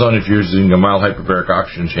use ozone if you're using a mild hyperbaric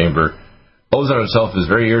oxygen chamber. Ozone itself is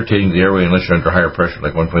very irritating to the airway unless you're under higher pressure,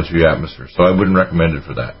 like 1.3 atmosphere. So I wouldn't recommend it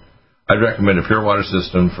for that. I'd recommend a pure water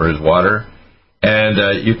system for his water.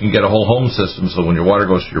 And you can get a whole home system, so when your water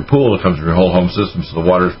goes to your pool, it comes from your whole home system, so the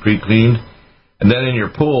water is pre-cleaned. And then in your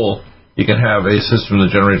pool, you can have a system that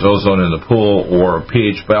generates ozone in the pool or a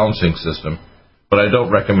pH balancing system. But I don't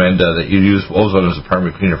recommend that you use ozone as a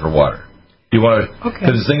primary cleaner for water. You want to,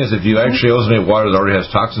 because the thing is, if you actually ozonate water that already has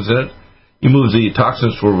toxins in it, you move the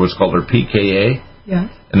toxins toward what's called their pKa,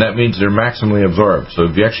 and that means they're maximally absorbed. So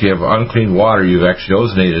if you actually have unclean water you've actually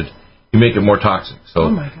ozonated, you make it more toxic.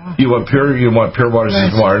 So you want pure water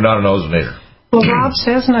system water, not an ozonator. Well, Rob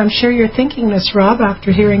says, and I'm sure you're thinking this, Rob,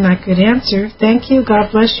 after hearing that good answer. Thank you.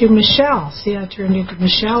 God bless you, Michelle. See, I turned into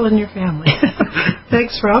Michelle and your family.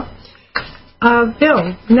 Thanks, Rob.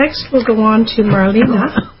 Bill, next we'll go on to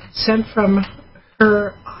Marlena, sent from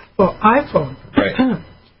her iPhone. Right.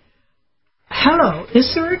 Hello,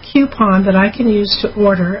 is there a coupon that I can use to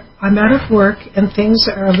order? I'm out of work and things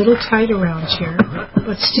are a little tight around here,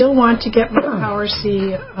 but still want to get my Power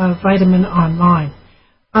C vitamin online.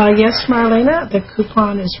 Yes, Marlena, the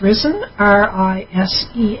coupon is RISEN,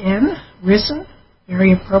 R-I-S-E-N, RISEN,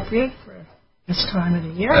 very appropriate for this time of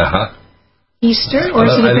the year. Easter, or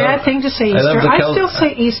is it a bad thing to say Easter? I still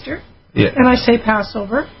say Easter, and I say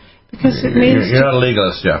Passover, because it means... You're not a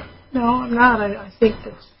legalist, No, I'm not. I think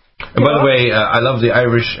that... And by the way, I love the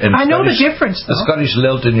Irish and I know Scottish, the difference, though. The Scottish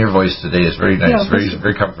lilt in your voice today is very nice,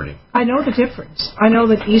 very comforting. I know the difference. I know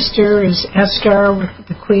that Easter is Esther with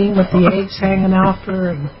the Queen with the eggs hanging off her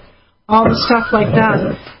and all the stuff like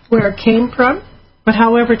that, where it came from. But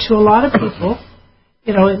however, to a lot of people,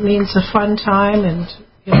 it means a fun time and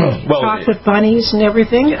chocolate bunnies and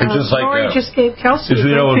everything. Lori just gave Kelsey a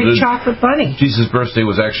big chocolate bunny. Jesus' birthday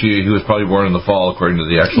was actually, he was probably born in the fall according to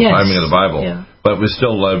the actual timing of the Bible. Yeah. But we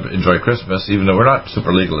still enjoy Christmas, even though we're not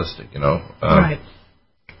super legalistic, Right.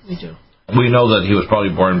 We do. We know that he was probably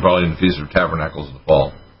born in the Feast of Tabernacles in the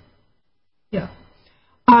fall. Yeah.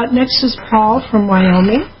 Next is Paul from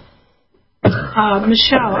Wyoming.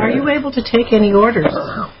 Michelle, are you able to take any orders?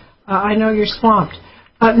 I know you're swamped.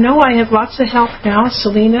 No, I have lots of help now.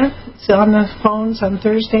 Selena is on the phones on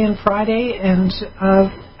Thursday and Friday, and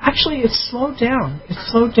actually it's slowed down.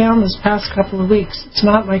 It's slowed down this past couple of weeks. It's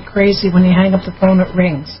not like crazy when you hang up the phone, it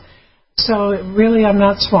rings. So really, I'm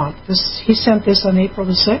not swamped. He sent this on April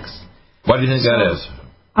the 6th. Why do you think that is?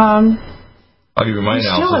 I'll give you my analysis.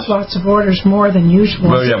 We still have lots of orders, more than usual.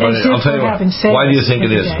 Well, yeah, but I'll tell you why do you think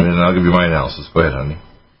it is? And I'll give you my analysis. Go ahead, honey.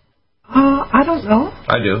 I don't know.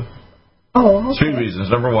 I do. Oh, okay. 3 reasons.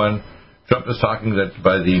 Number one, Trump is talking that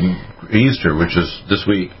by the Easter, which is this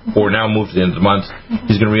week, or now moved to the end of the month,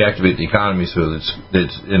 he's going to reactivate the economy so that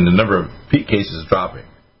it's in the number of peak cases dropping.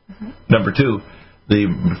 Number two, the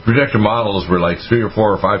projected models were like 3 or 4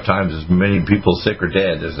 or 5 times as many people sick or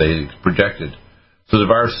dead as they projected. So the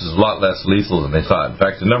virus is a lot less lethal than they thought. In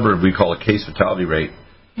fact, the number we call a case fatality rate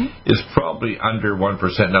is probably under 1%.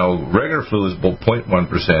 Now, regular flu is about 0.1%.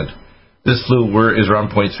 This flu is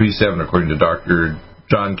around 0.37, according to Dr.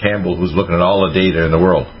 John Campbell, who's looking at all the data in the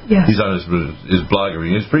world. Yes. He's on his blog.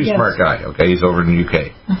 He's a pretty smart guy, okay? He's over in the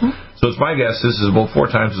UK. So it's my guess this is about 4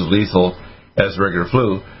 times as lethal as regular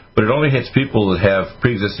flu, but it only hits people that have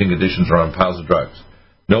pre-existing conditions or on piles of drugs.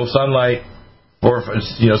 No sunlight, 6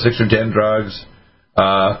 or 10 drugs,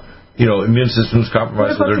 immune system's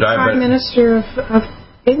compromised with their diabetes. Prime Minister of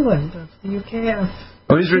England, of the UK?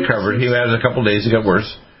 He's recovered. He had a couple of days. It got worse.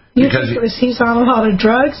 Because he's on a lot of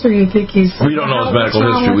drugs, or you think he's... We don't know his medical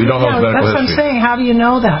history. We don't know his medical history. That's what I'm saying. How do you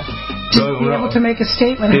know that? To be able to make a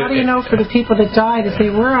statement. How do you know for the people that died, if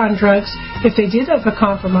they were on drugs, if they did have a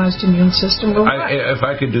compromised immune system? If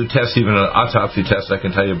I could do tests, even an autopsy test, I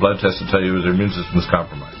can tell you, a blood test will tell you their immune system is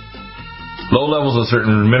compromised. Low levels of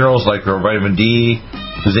certain minerals like vitamin D,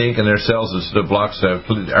 zinc in their cells that blocks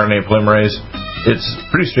RNA polymerase. It's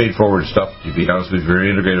pretty straightforward stuff, to be honest with you. You're an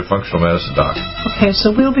integrated functional medicine doc. Okay, so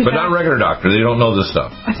we'll be But not a regular doctor. They don't know this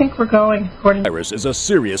stuff. I think we're going according to... Virus is a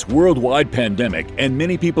serious worldwide pandemic, and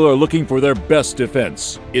many people are looking for their best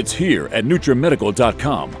defense. It's here at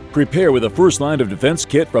NutriMedical.com. Prepare with a first line of defense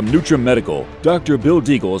kit from NutriMedical. Dr. Bill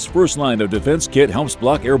Deagle's first line of defense kit helps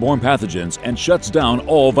block airborne pathogens and shuts down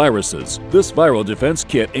all viruses. This viral defense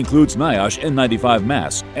kit includes NIOSH N95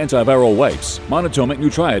 mask, antiviral wipes, monotomic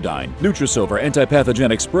Nutriodine, Nutrisilver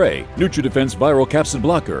antipathogenic spray, NutriDefense viral capsid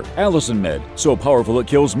blocker, Allison Med, so powerful it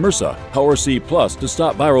kills MRSA, Power C Plus to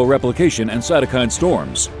stop viral replication and cytokine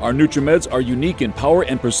storms. Our NutriMeds are unique in power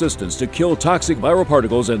and persistence to kill toxic viral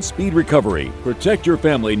particles and speed recovery. Protect your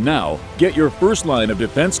family now. Get your first line of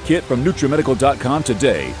defense kit from NutriMedical.com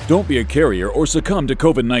today. Don't be a carrier or succumb to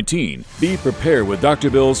COVID-19. Be prepared with Dr.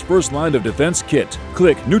 Bill's first line of defense kit.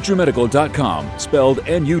 Click NutriMedical.com, spelled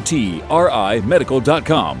N-U-T-R-I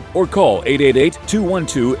medical.com, or call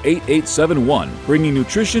 888-212-8871, bringing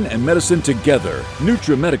nutrition and medicine together.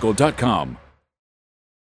 NutriMedical.com.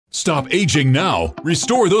 Stop aging now.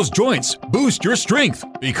 Restore those joints. Boost your strength.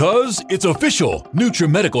 Because it's official.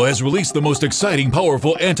 NutriMedical has released the most exciting,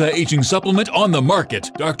 powerful anti-aging supplement on the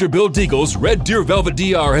market. Dr. Bill Deagle's Red Deer Velvet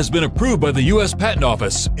DR has been approved by the U.S. Patent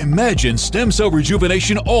Office. Imagine stem cell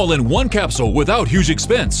rejuvenation all in one capsule without huge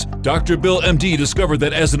expense. Dr. Bill MD discovered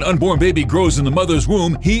that as an unborn baby grows in the mother's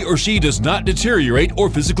womb, he or she does not deteriorate or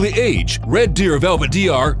physically age. Red Deer Velvet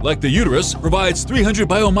DR, like the uterus, provides 300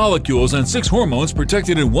 biomolecules and 6 hormones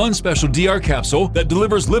protected in one special DR capsule that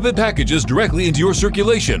delivers lipid packages directly into your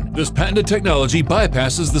circulation. This patented technology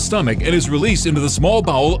bypasses the stomach and is released into the small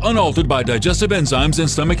bowel unaltered by digestive enzymes and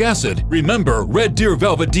stomach acid. Remember Red Deer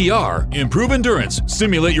Velvet DR. Improve endurance,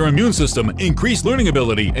 stimulate your immune system, increase learning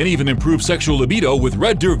ability, and even improve sexual libido with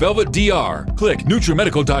Red Deer Velvet DR. Click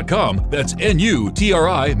NutriMedical.com, that's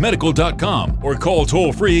N-U-T-R-I medical.com, or call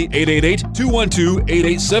toll-free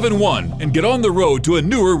 888-212-8871 and get on the road to a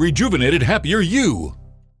newer, rejuvenated, happier you.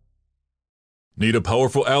 Need a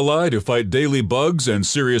powerful ally to fight daily bugs and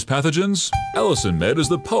serious pathogens? Allicin Med is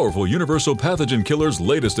the powerful universal pathogen killer's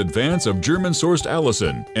latest advance of German-sourced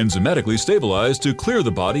allicin, enzymatically stabilized to clear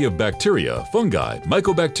the body of bacteria, fungi,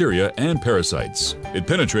 mycobacteria, and parasites. It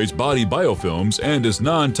penetrates body biofilms and is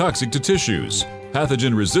non-toxic to tissues.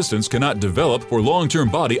 Pathogen resistance cannot develop for long-term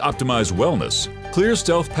body-optimized wellness. Clear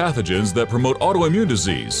stealth pathogens that promote autoimmune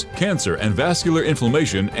disease, cancer and vascular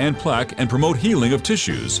inflammation and plaque and promote healing of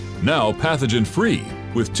tissues. Now pathogen-free.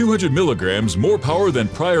 With 200 milligrams more power than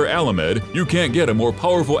prior Alamed, you can't get a more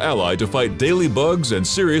powerful ally to fight daily bugs and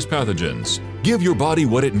serious pathogens. Give your body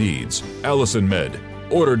what it needs. Allicin Med.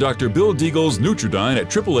 Order Dr. Bill Deagle's Nutridyne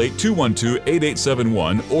at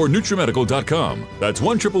 888-212-8871 or NutriMedical.com. That's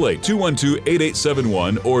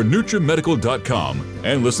 1-888-212-8871 or NutriMedical.com.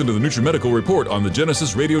 And listen to the NutriMedical Report on the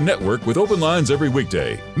Genesis Radio Network with open lines every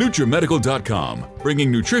weekday. NutriMedical.com,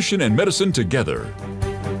 bringing nutrition and medicine together.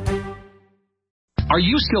 Are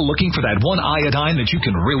you still looking for that one iodine that you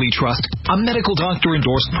can really trust? A medical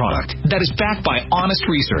doctor-endorsed product that is backed by honest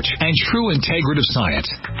research and true integrative science?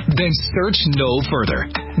 Then search no further.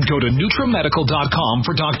 Go to NutriMedical.com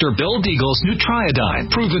for Dr. Bill Deagle's Nutriodine,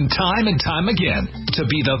 proven time and time again to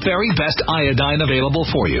be the very best iodine available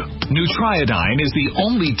for you. Nutriodine is the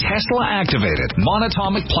only Tesla-activated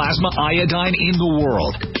monatomic plasma iodine in the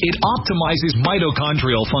world. It optimizes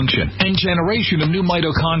mitochondrial function and generation of new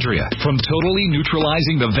mitochondria from totally neutralizing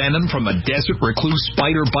the venom from a desert recluse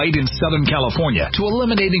spider bite in Southern California to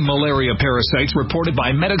eliminating malaria parasites reported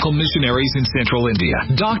by medical missionaries in Central India.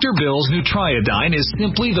 Dr. Bill's Nutriodine is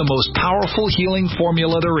simply the most powerful healing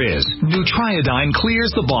formula there is. Nutriodine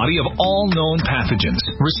clears the body of all known pathogens,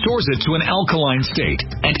 restores it to an alkaline state,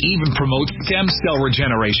 and even promotes stem cell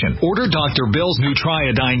regeneration. Order Dr. Bill's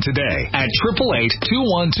Nutriodine today at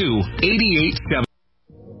 888-212-8870.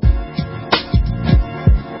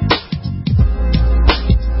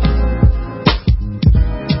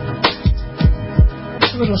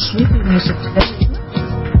 Little sleepy music today.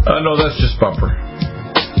 No, that's just bumper.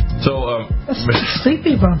 So, that's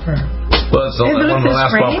sleepy bumper. Well, it's one of the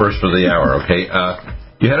last bumpers for the hour. Okay.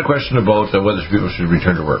 You had a question about whether people should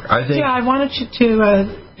return to work. I think. Yeah, I wanted you to.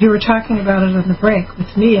 You were talking about it on the break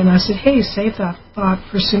with me, and I said, "Hey, save that thought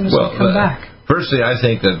for as soon as we come back." Firstly, I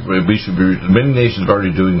think that we should be. Many nations are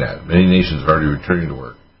already doing that. Many nations are already returning to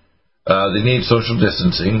work. They need social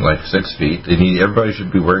distancing, like 6 feet. Everybody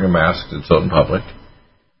should be wearing a mask that's out in public.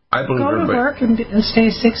 I believe go to work and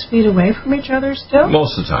stay 6 feet away from each other still?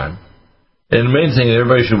 Most of the time. And the main thing,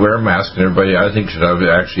 everybody should wear a mask, and everybody, I think, should have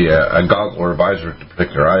actually a goggle or a visor to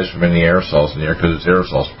protect their eyes from any aerosols in the air, because it's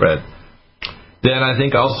aerosol spread. Then I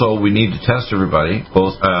think also we need to test everybody.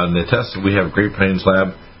 Both the tests that we have at Great Plains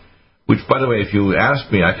Lab, which, by the way, if you ask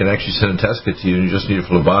me, I can actually send a test kit to you, and you just need a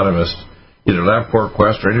phlebotomist, either LabCorp,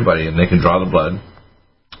 Quest, or anybody, and they can draw the blood.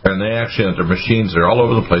 And they actually have their machines. They're all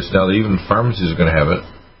over the place now. Even pharmacies are going to have it.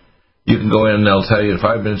 You can go in and they'll tell you in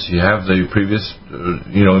 5 minutes you have the previous,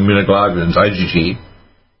 immunoglobulins, IgG,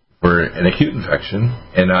 for an acute infection,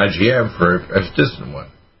 and IgM for a distant one.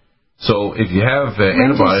 So if you have antibody...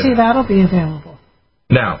 When do you see that'll be available?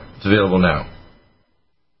 Now. It's available now.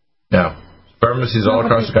 Now. Pharmacies all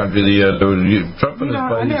across the country. Trump and his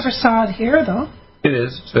buddies... I never saw it here, though. It is.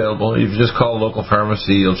 It's available. If you just call a local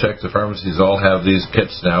pharmacy, you'll check the pharmacies all have these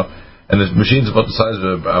kits now. And the machine's about the size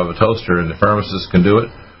of a toaster, and the pharmacist can do it.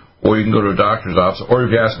 Or you can go to a doctor's office. Or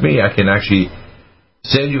if you ask me, I can actually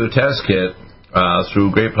send you a test kit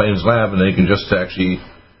through Great Plains Lab, and they can just actually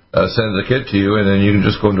send the kit to you, and then you can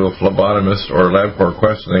just go into a phlebotomist or a LabCorp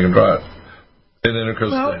Quest, and they can draw it. And then, of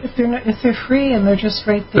course, if they're free and they're just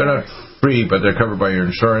right there. They're not free, but they're covered by your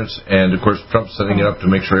insurance. And, of course, Trump's setting it up to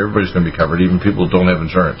make sure everybody's going to be covered, even people who don't have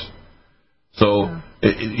insurance. So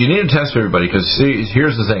you need to test everybody, because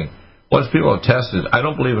here's the thing. Once people have tested, I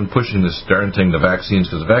don't believe in pushing this darn thing, the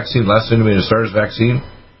vaccines, because the vaccine, last time they made a SARS vaccine,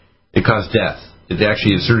 it caused death. It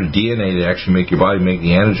actually inserted DNA to actually make your body make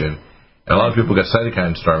the antigen. And a lot of people got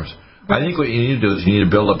cytokine storms. I think what you need to do is you need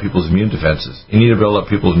to build up people's immune defenses. You need to build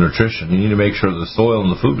up people's nutrition. You need to make sure the soil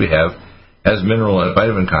and the food we have has mineral and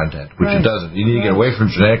vitamin content, which it doesn't. You need to get away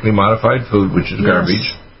from genetically modified food, which is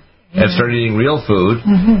garbage. And start eating real food,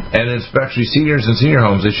 and especially seniors in senior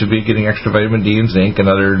homes, they should be getting extra vitamin D and zinc and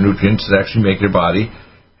other nutrients that actually make their body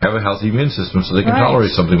have a healthy immune system so they can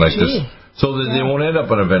tolerate something like this, so that they won't end up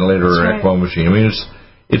on a ventilator or an ECMO machine. I mean,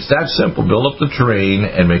 it's that simple. Build up the terrain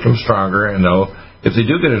and make them stronger, and know if they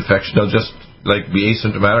do get an infection, they'll just be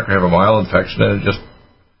asymptomatic or have a mild infection, and it just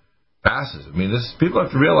passes. I mean, people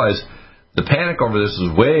have to realize the panic over this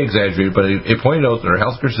is way exaggerated, but it pointed out that our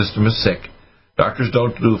healthcare system is sick. Doctors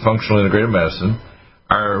don't do functional integrative medicine.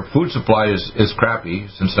 our food supply is crappy.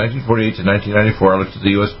 Since 1948 to 1994, I looked at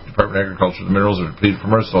the U.S. Department of Agriculture. The minerals are depleted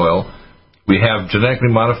from our soil. We have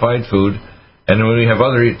genetically modified food. And then we have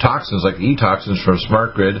other toxins, like e-toxins from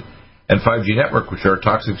Smart Grid and 5G network, which are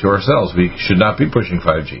toxic to our cells. We should not be pushing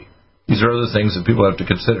 5G. These are other things that people have to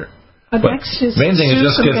consider. But the main thing is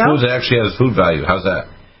just get food that actually has food value. How's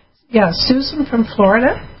that? Yeah, Susan from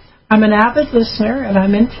Florida. I'm an avid listener, and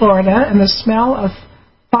I'm in Florida, and the smell of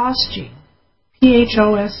phosgene,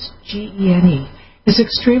 Phosgene, is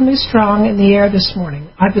extremely strong in the air this morning.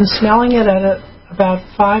 I've been smelling it at about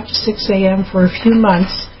 5 to 6 a.m. for a few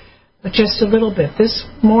months, but just a little bit. This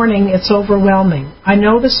morning, it's overwhelming. I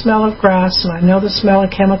know the smell of grass, and I know the smell of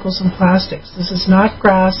chemicals and plastics. This is not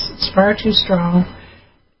grass. It's far too strong,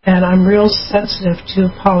 and I'm real sensitive to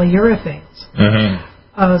polyurethanes.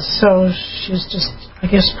 So she's just, I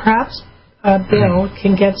guess, perhaps Bill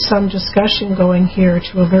can get some discussion going here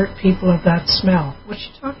to alert people of that smell. What's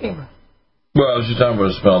she talking about? Well, she's talking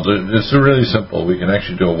about the smell. It's really simple. We can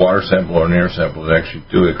actually do a water sample or an air sample and actually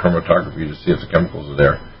do a chromatography to see if the chemicals are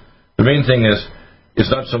there. The main thing is, it's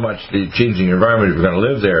not so much the changing your environment. If you're going to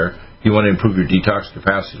live there, you want to improve your detox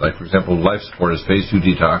capacity. Like, for example, life support is phase 2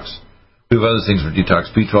 detox. We have other things for detox.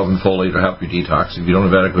 B12 and folate will help you detox. If you don't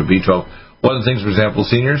have adequate B12, one of the things, for example,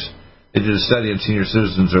 seniors, they did a study on senior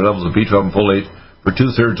citizens, their levels of B12 and folate for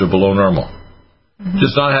 2/3 are below normal.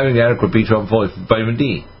 Just not having the adequate B12 and folate, vitamin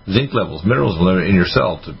D, zinc levels, minerals in your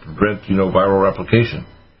cell to prevent, viral replication.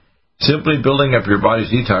 Simply building up your body's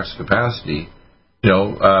detox capacity,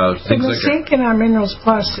 things and the zinc in our Minerals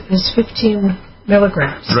Plus is 15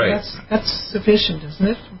 milligrams. Right. That's sufficient, isn't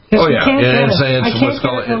it? Oh, yeah. I can't get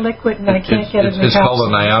it in a liquid, and I can't get it in a capsule. It's called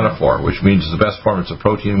an ionophore, which means it's the best form. It's a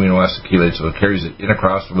protein amino acid chelate, so it carries it in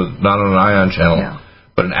across with not on an ion channel,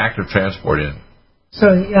 but an active transport in. So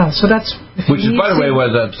that's... Which is, by the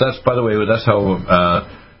way, that's how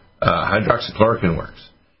hydroxychloroquine works.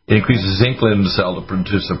 It increases zinc in the cell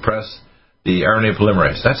to suppress the RNA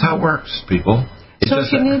polymerase. That's how it works, people. So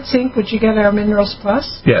if you need zinc, would you get our Minerals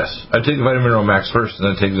Plus? Yes. I take the Vitamin Mineral Max first, and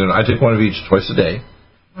then I take one of each twice a day.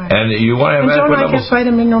 Right. And you want to have adequate levels. Don't I get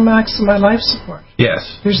Vitamin Mineral Max in my life support? Yes.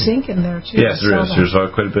 There's zinc in there, too. Yes, there is. There's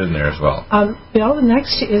quite a bit in there as well. Bill, the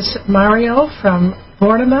next is Mario from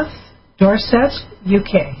Bournemouth, Dorset,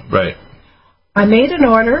 UK. Right. I made an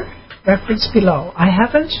order, reference below. I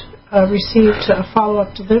haven't received a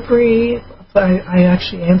follow-up delivery. I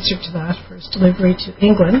actually answered to that for its delivery to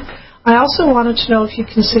England. I also wanted to know if you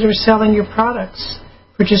consider selling your products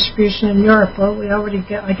for distribution in Europe. Well,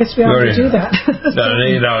 I guess we already do that.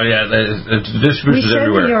 Distribution is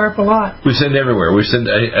everywhere. We send to Europe a lot. We send everywhere.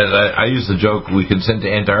 I use the joke, we can send to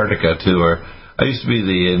Antarctica too. I used to be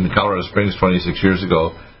in Colorado Springs 26 years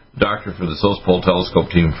ago, doctor for the South Pole Telescope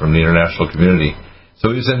team from the international community. So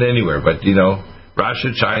we send anywhere, but Russia,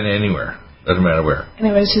 China, anywhere. Doesn't matter where.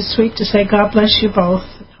 Anyways, it's sweet to say God bless you both.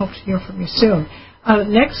 Hope to hear from you soon.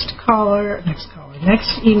 Next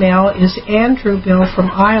email is Andrew Bill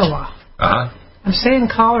from Iowa. I'm saying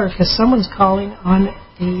caller because someone's calling on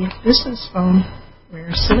the business phone.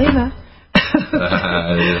 Where's Selena?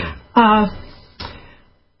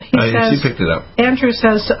 She picked it up. Andrew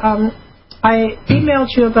says, I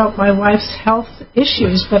emailed you about my wife's health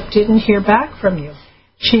issues, but didn't hear back from you.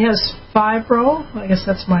 She has fibro, I guess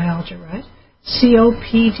that's myalgia, right?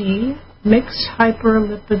 COPD, mixed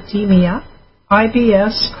hyperlipidemia,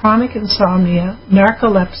 IBS, chronic insomnia,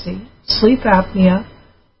 narcolepsy, sleep apnea,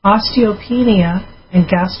 osteopenia, and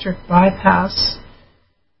gastric bypass,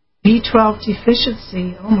 B12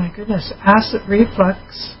 deficiency, oh my goodness, acid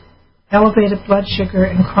reflux, elevated blood sugar,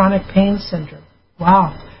 and chronic pain syndrome.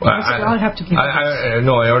 Wow. I have to give you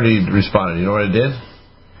No, I already responded. You know what I did?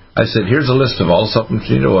 I said, here's a list of all supplements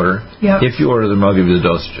you need to order. Yep. If you order them, I'll give you the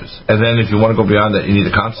dosages. And then if you want to go beyond that, you need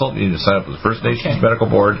a consult. You need to sign up with the First Nations Medical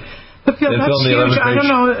Board. But Bill, that's huge. I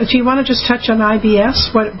don't know. Do you want to just touch on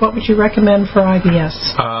IBS? What would you recommend for IBS?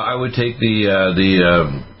 I would take the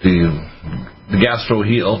Gastro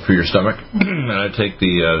Heal for your stomach, and I'd take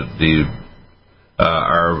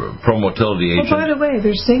our Promotility agent. Oh, by the way,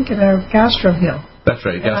 there's zinc in our Gastro Heal. That's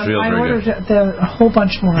right. Gastro Heal is very good. I ordered a whole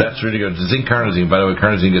bunch more. That's really good. Zinc carnosine. By the way,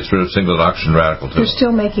 carnosine gets rid of singlet oxygen radical too. They're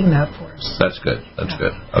still making that for us. That's good. That's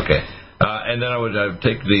good. Okay. And then I would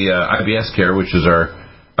take the IBS Care, which is our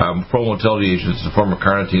Promotility agent. It's a form of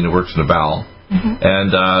carnitine that works in the bowel.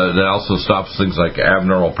 And that also stops things like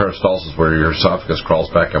abnormal peristalsis, where your esophagus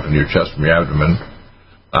crawls back up into your chest from your abdomen.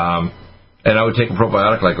 And I would take a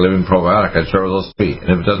probiotic, like Living Probiotic. I'd start with those three. And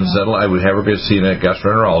if it doesn't settle, I would have her get seen at a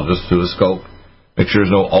gastroenterologist to a scope. Make sure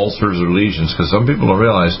there's no ulcers or lesions, because some people don't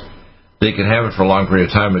realize they can have it for a long period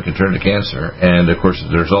of time. It can turn to cancer. And, of course,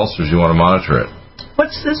 if there's ulcers, you want to monitor it.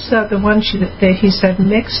 What's this, the one that he said,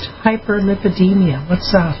 mixed hyperlipidemia?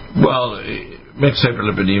 What's that? Well, mixed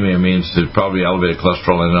hyperlipidemia means that probably elevated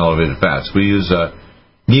cholesterol and elevated fats. We use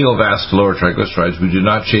Neovasc to lower triglycerides. We do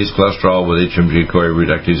not chase cholesterol with HMG-CoA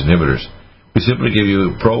reductase inhibitors. We simply give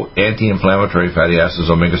you anti-inflammatory fatty acids,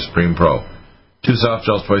 Omega Supreme Pro. 2 soft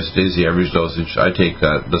gels twice a day is the average dosage. I take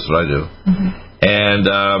that. That's what I do. Mm-hmm.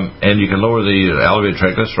 And you can lower the elevated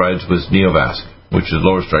triglycerides with Neovasc, which is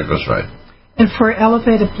lowers triglyceride. And for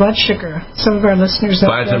elevated blood sugar, some of our listeners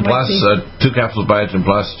out there Biotin Plus, 2 capsules Biotin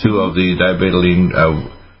Plus, 2 of the diabetoline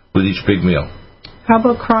with each big meal. How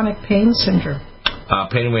about chronic pain syndrome?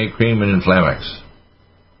 Pain Away Cream and Inflamex.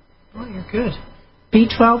 Oh, you're good.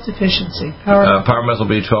 B12 deficiency. Power Methyl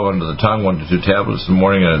B12 under the tongue, 1 to 2 tablets in the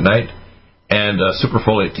morning and at night. And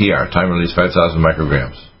Superfolate TR, time release 5,000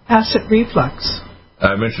 micrograms. Acid reflux.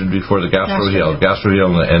 I mentioned before the GastroHeal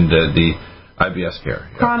and the IBS care.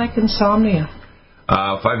 Yeah. Chronic insomnia.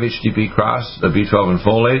 5-HTP cross, the B12 and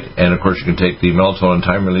folate, and of course you can take the melatonin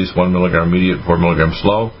time release, 1 milligram immediate, 4 milligram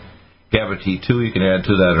slow. GABA T2 you can add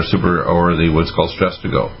to that, or the what's called Stress to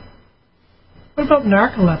Go. What about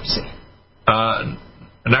narcolepsy?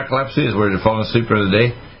 Narcolepsy is where you're falling asleep during the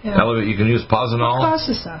day. Yeah. You can use Posinol. What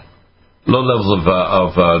causes that? Low levels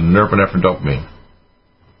of norepinephrine dopamine.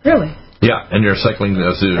 Really? Yeah, and you're cycling.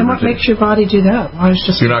 And what makes your body do that?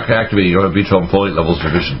 You're not activating. You don't have B12 and folate levels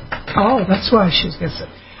deficient. Oh, that's why she gets it.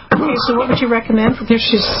 Okay, so what would you recommend for this?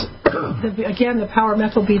 Again, the Power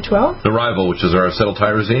Methyl B12? The Rival, which is our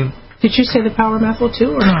acetyltyrosine. Did you say the Power Methyl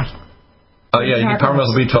too, or not? Yeah, you need Power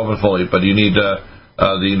Methyl B12 and folate, but you need the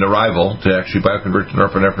Rival to actually bioconvert to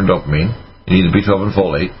norepinephrine dopamine. You need the B12 and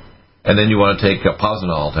folate. And then you want to take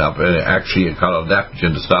Posinol to help actually call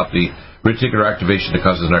adaptogen to stop the reticular activation that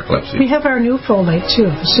causes narcolepsy. We have our new folate too,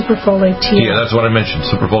 the Superfolate TR. Yeah, that's what I mentioned,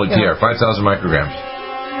 Superfolate TR, 5,000 micrograms.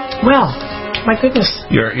 Well, my goodness.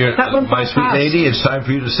 My sweet lady, it's time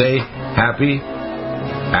for you to say happy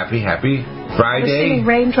Friday.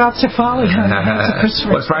 Raindrops are falling on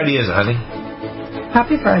What Friday is it, honey?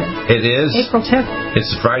 Happy Friday. It is? April 10th. It's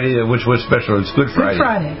Friday, which special? It's Good Friday. Good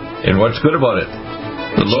Friday. And what's good about it?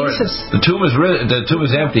 The Lord, Jesus. the tomb is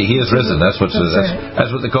empty. He is risen. That's what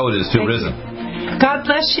the code is. Risen. God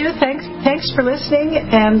bless you. Thanks for listening,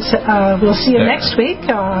 and we'll see you next week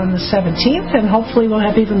on the 17th, and hopefully we'll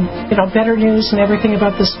have even better news and everything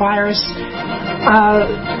about this virus.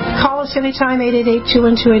 Call us anytime,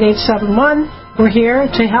 888-212-8871. We're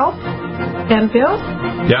here to help. And Bill,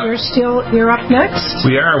 you're up next.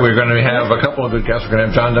 We are. We're going to have a couple of good guests. We're going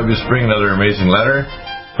to have John W. Spring, another amazing letter.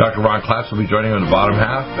 Dr. Ron Claps will be joining in the bottom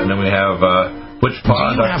half, and then we have Do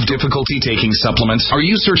you have difficulty taking supplements? Are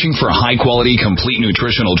you searching for a high-quality, complete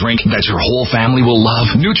nutritional drink that your whole family will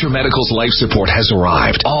love? NutriMedical's Life Support has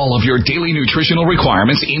arrived. All of your daily nutritional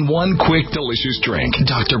requirements in one quick, delicious drink.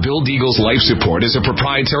 Dr. Bill Deagle's Life Support is a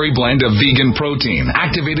proprietary blend of vegan protein,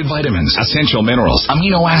 activated vitamins, essential minerals,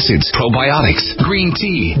 amino acids, probiotics, green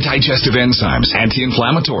tea, digestive enzymes,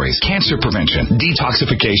 anti-inflammatories, cancer prevention,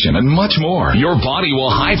 detoxification, and much more. Your body will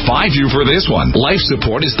high-five you for this one. Life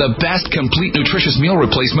Support is the best complete nutritious meal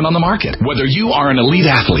replacement on the market. Whether you are an elite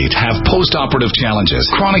athlete, have post-operative challenges,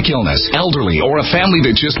 chronic illness, elderly, or a family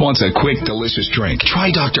that just wants a quick, delicious drink,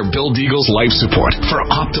 try Dr. Bill Deagle's Life Support for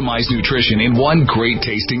optimized nutrition in one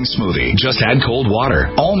great-tasting smoothie. Just add cold water,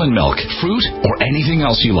 almond milk, fruit, or anything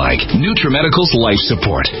else you like. NutriMedical's Life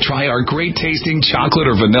Support. Try our great-tasting chocolate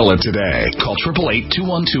or vanilla today. Call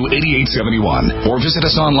 888-212-8871 or visit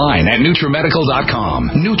us online at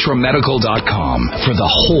NutriMedical.com. NutriMedical.com for the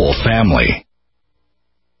whole family.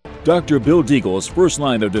 Dr. Bill Deagle's First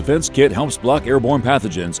Line of Defense Kit helps block airborne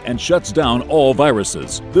pathogens and shuts down all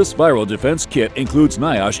viruses. This viral defense kit includes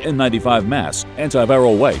NIOSH N95 mask,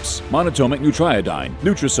 antiviral wipes, monatomic Nutriodine,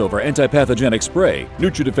 Nutrisilver antipathogenic spray,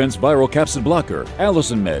 NutriDefense viral capsid blocker,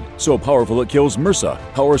 Allison Med, so powerful it kills MRSA,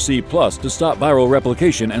 Power C Plus to stop viral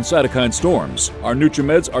replication and cytokine storms. Our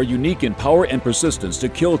NutriMeds are unique in power and persistence to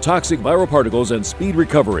kill toxic viral particles and speed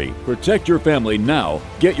recovery. Protect your family now.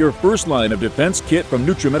 Get your First Line of Defense Kit from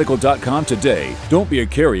NutriMedical.com today. Don't be a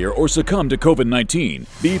carrier or succumb to COVID-19.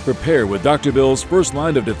 Be prepared with Dr. Bill's First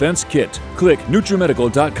Line of Defense Kit. Click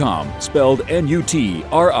NutriMedical.com, spelled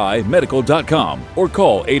N-U-T-R-I medical.com, or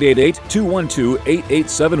call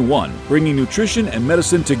 888-212-8871, bringing nutrition and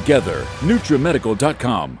medicine together.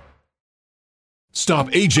 NutriMedical.com.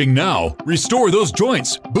 Stop aging now. Restore those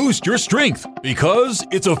joints. Boost your strength. Because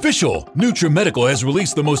it's official. NutriMedical has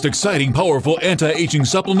released the most exciting, powerful anti-aging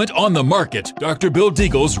supplement on the market. Dr. Bill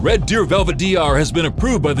Deagle's Red Deer Velvet DR has been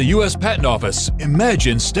approved by the U.S. Patent Office.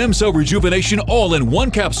 Imagine stem cell rejuvenation all in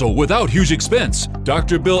one capsule without huge expense.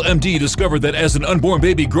 Dr. Bill MD discovered that as an unborn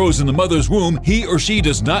baby grows in the mother's womb, he or she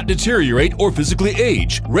does not deteriorate or physically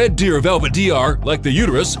age. Red Deer Velvet DR, like the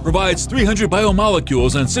uterus, provides 300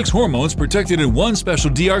 biomolecules and 6 hormones protected in one special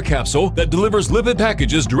DR capsule that delivers lipid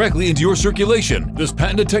packages directly into your circulation. This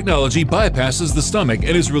patented technology bypasses the stomach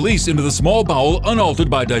and is released into the small bowel unaltered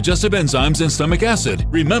by digestive enzymes and stomach acid.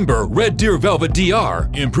 Remember Red Deer Velvet DR.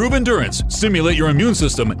 Improve endurance, stimulate your immune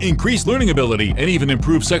system, increase learning ability, and even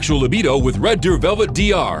improve sexual libido with Red Deer Velvet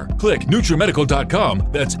DR. Click NutriMedical.com,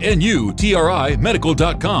 that's N-U-T-R-I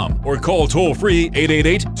medical.com, or call toll-free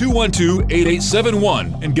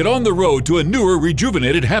 888-212-8871 and get on the road to a newer,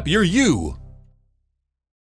 rejuvenated, happier you.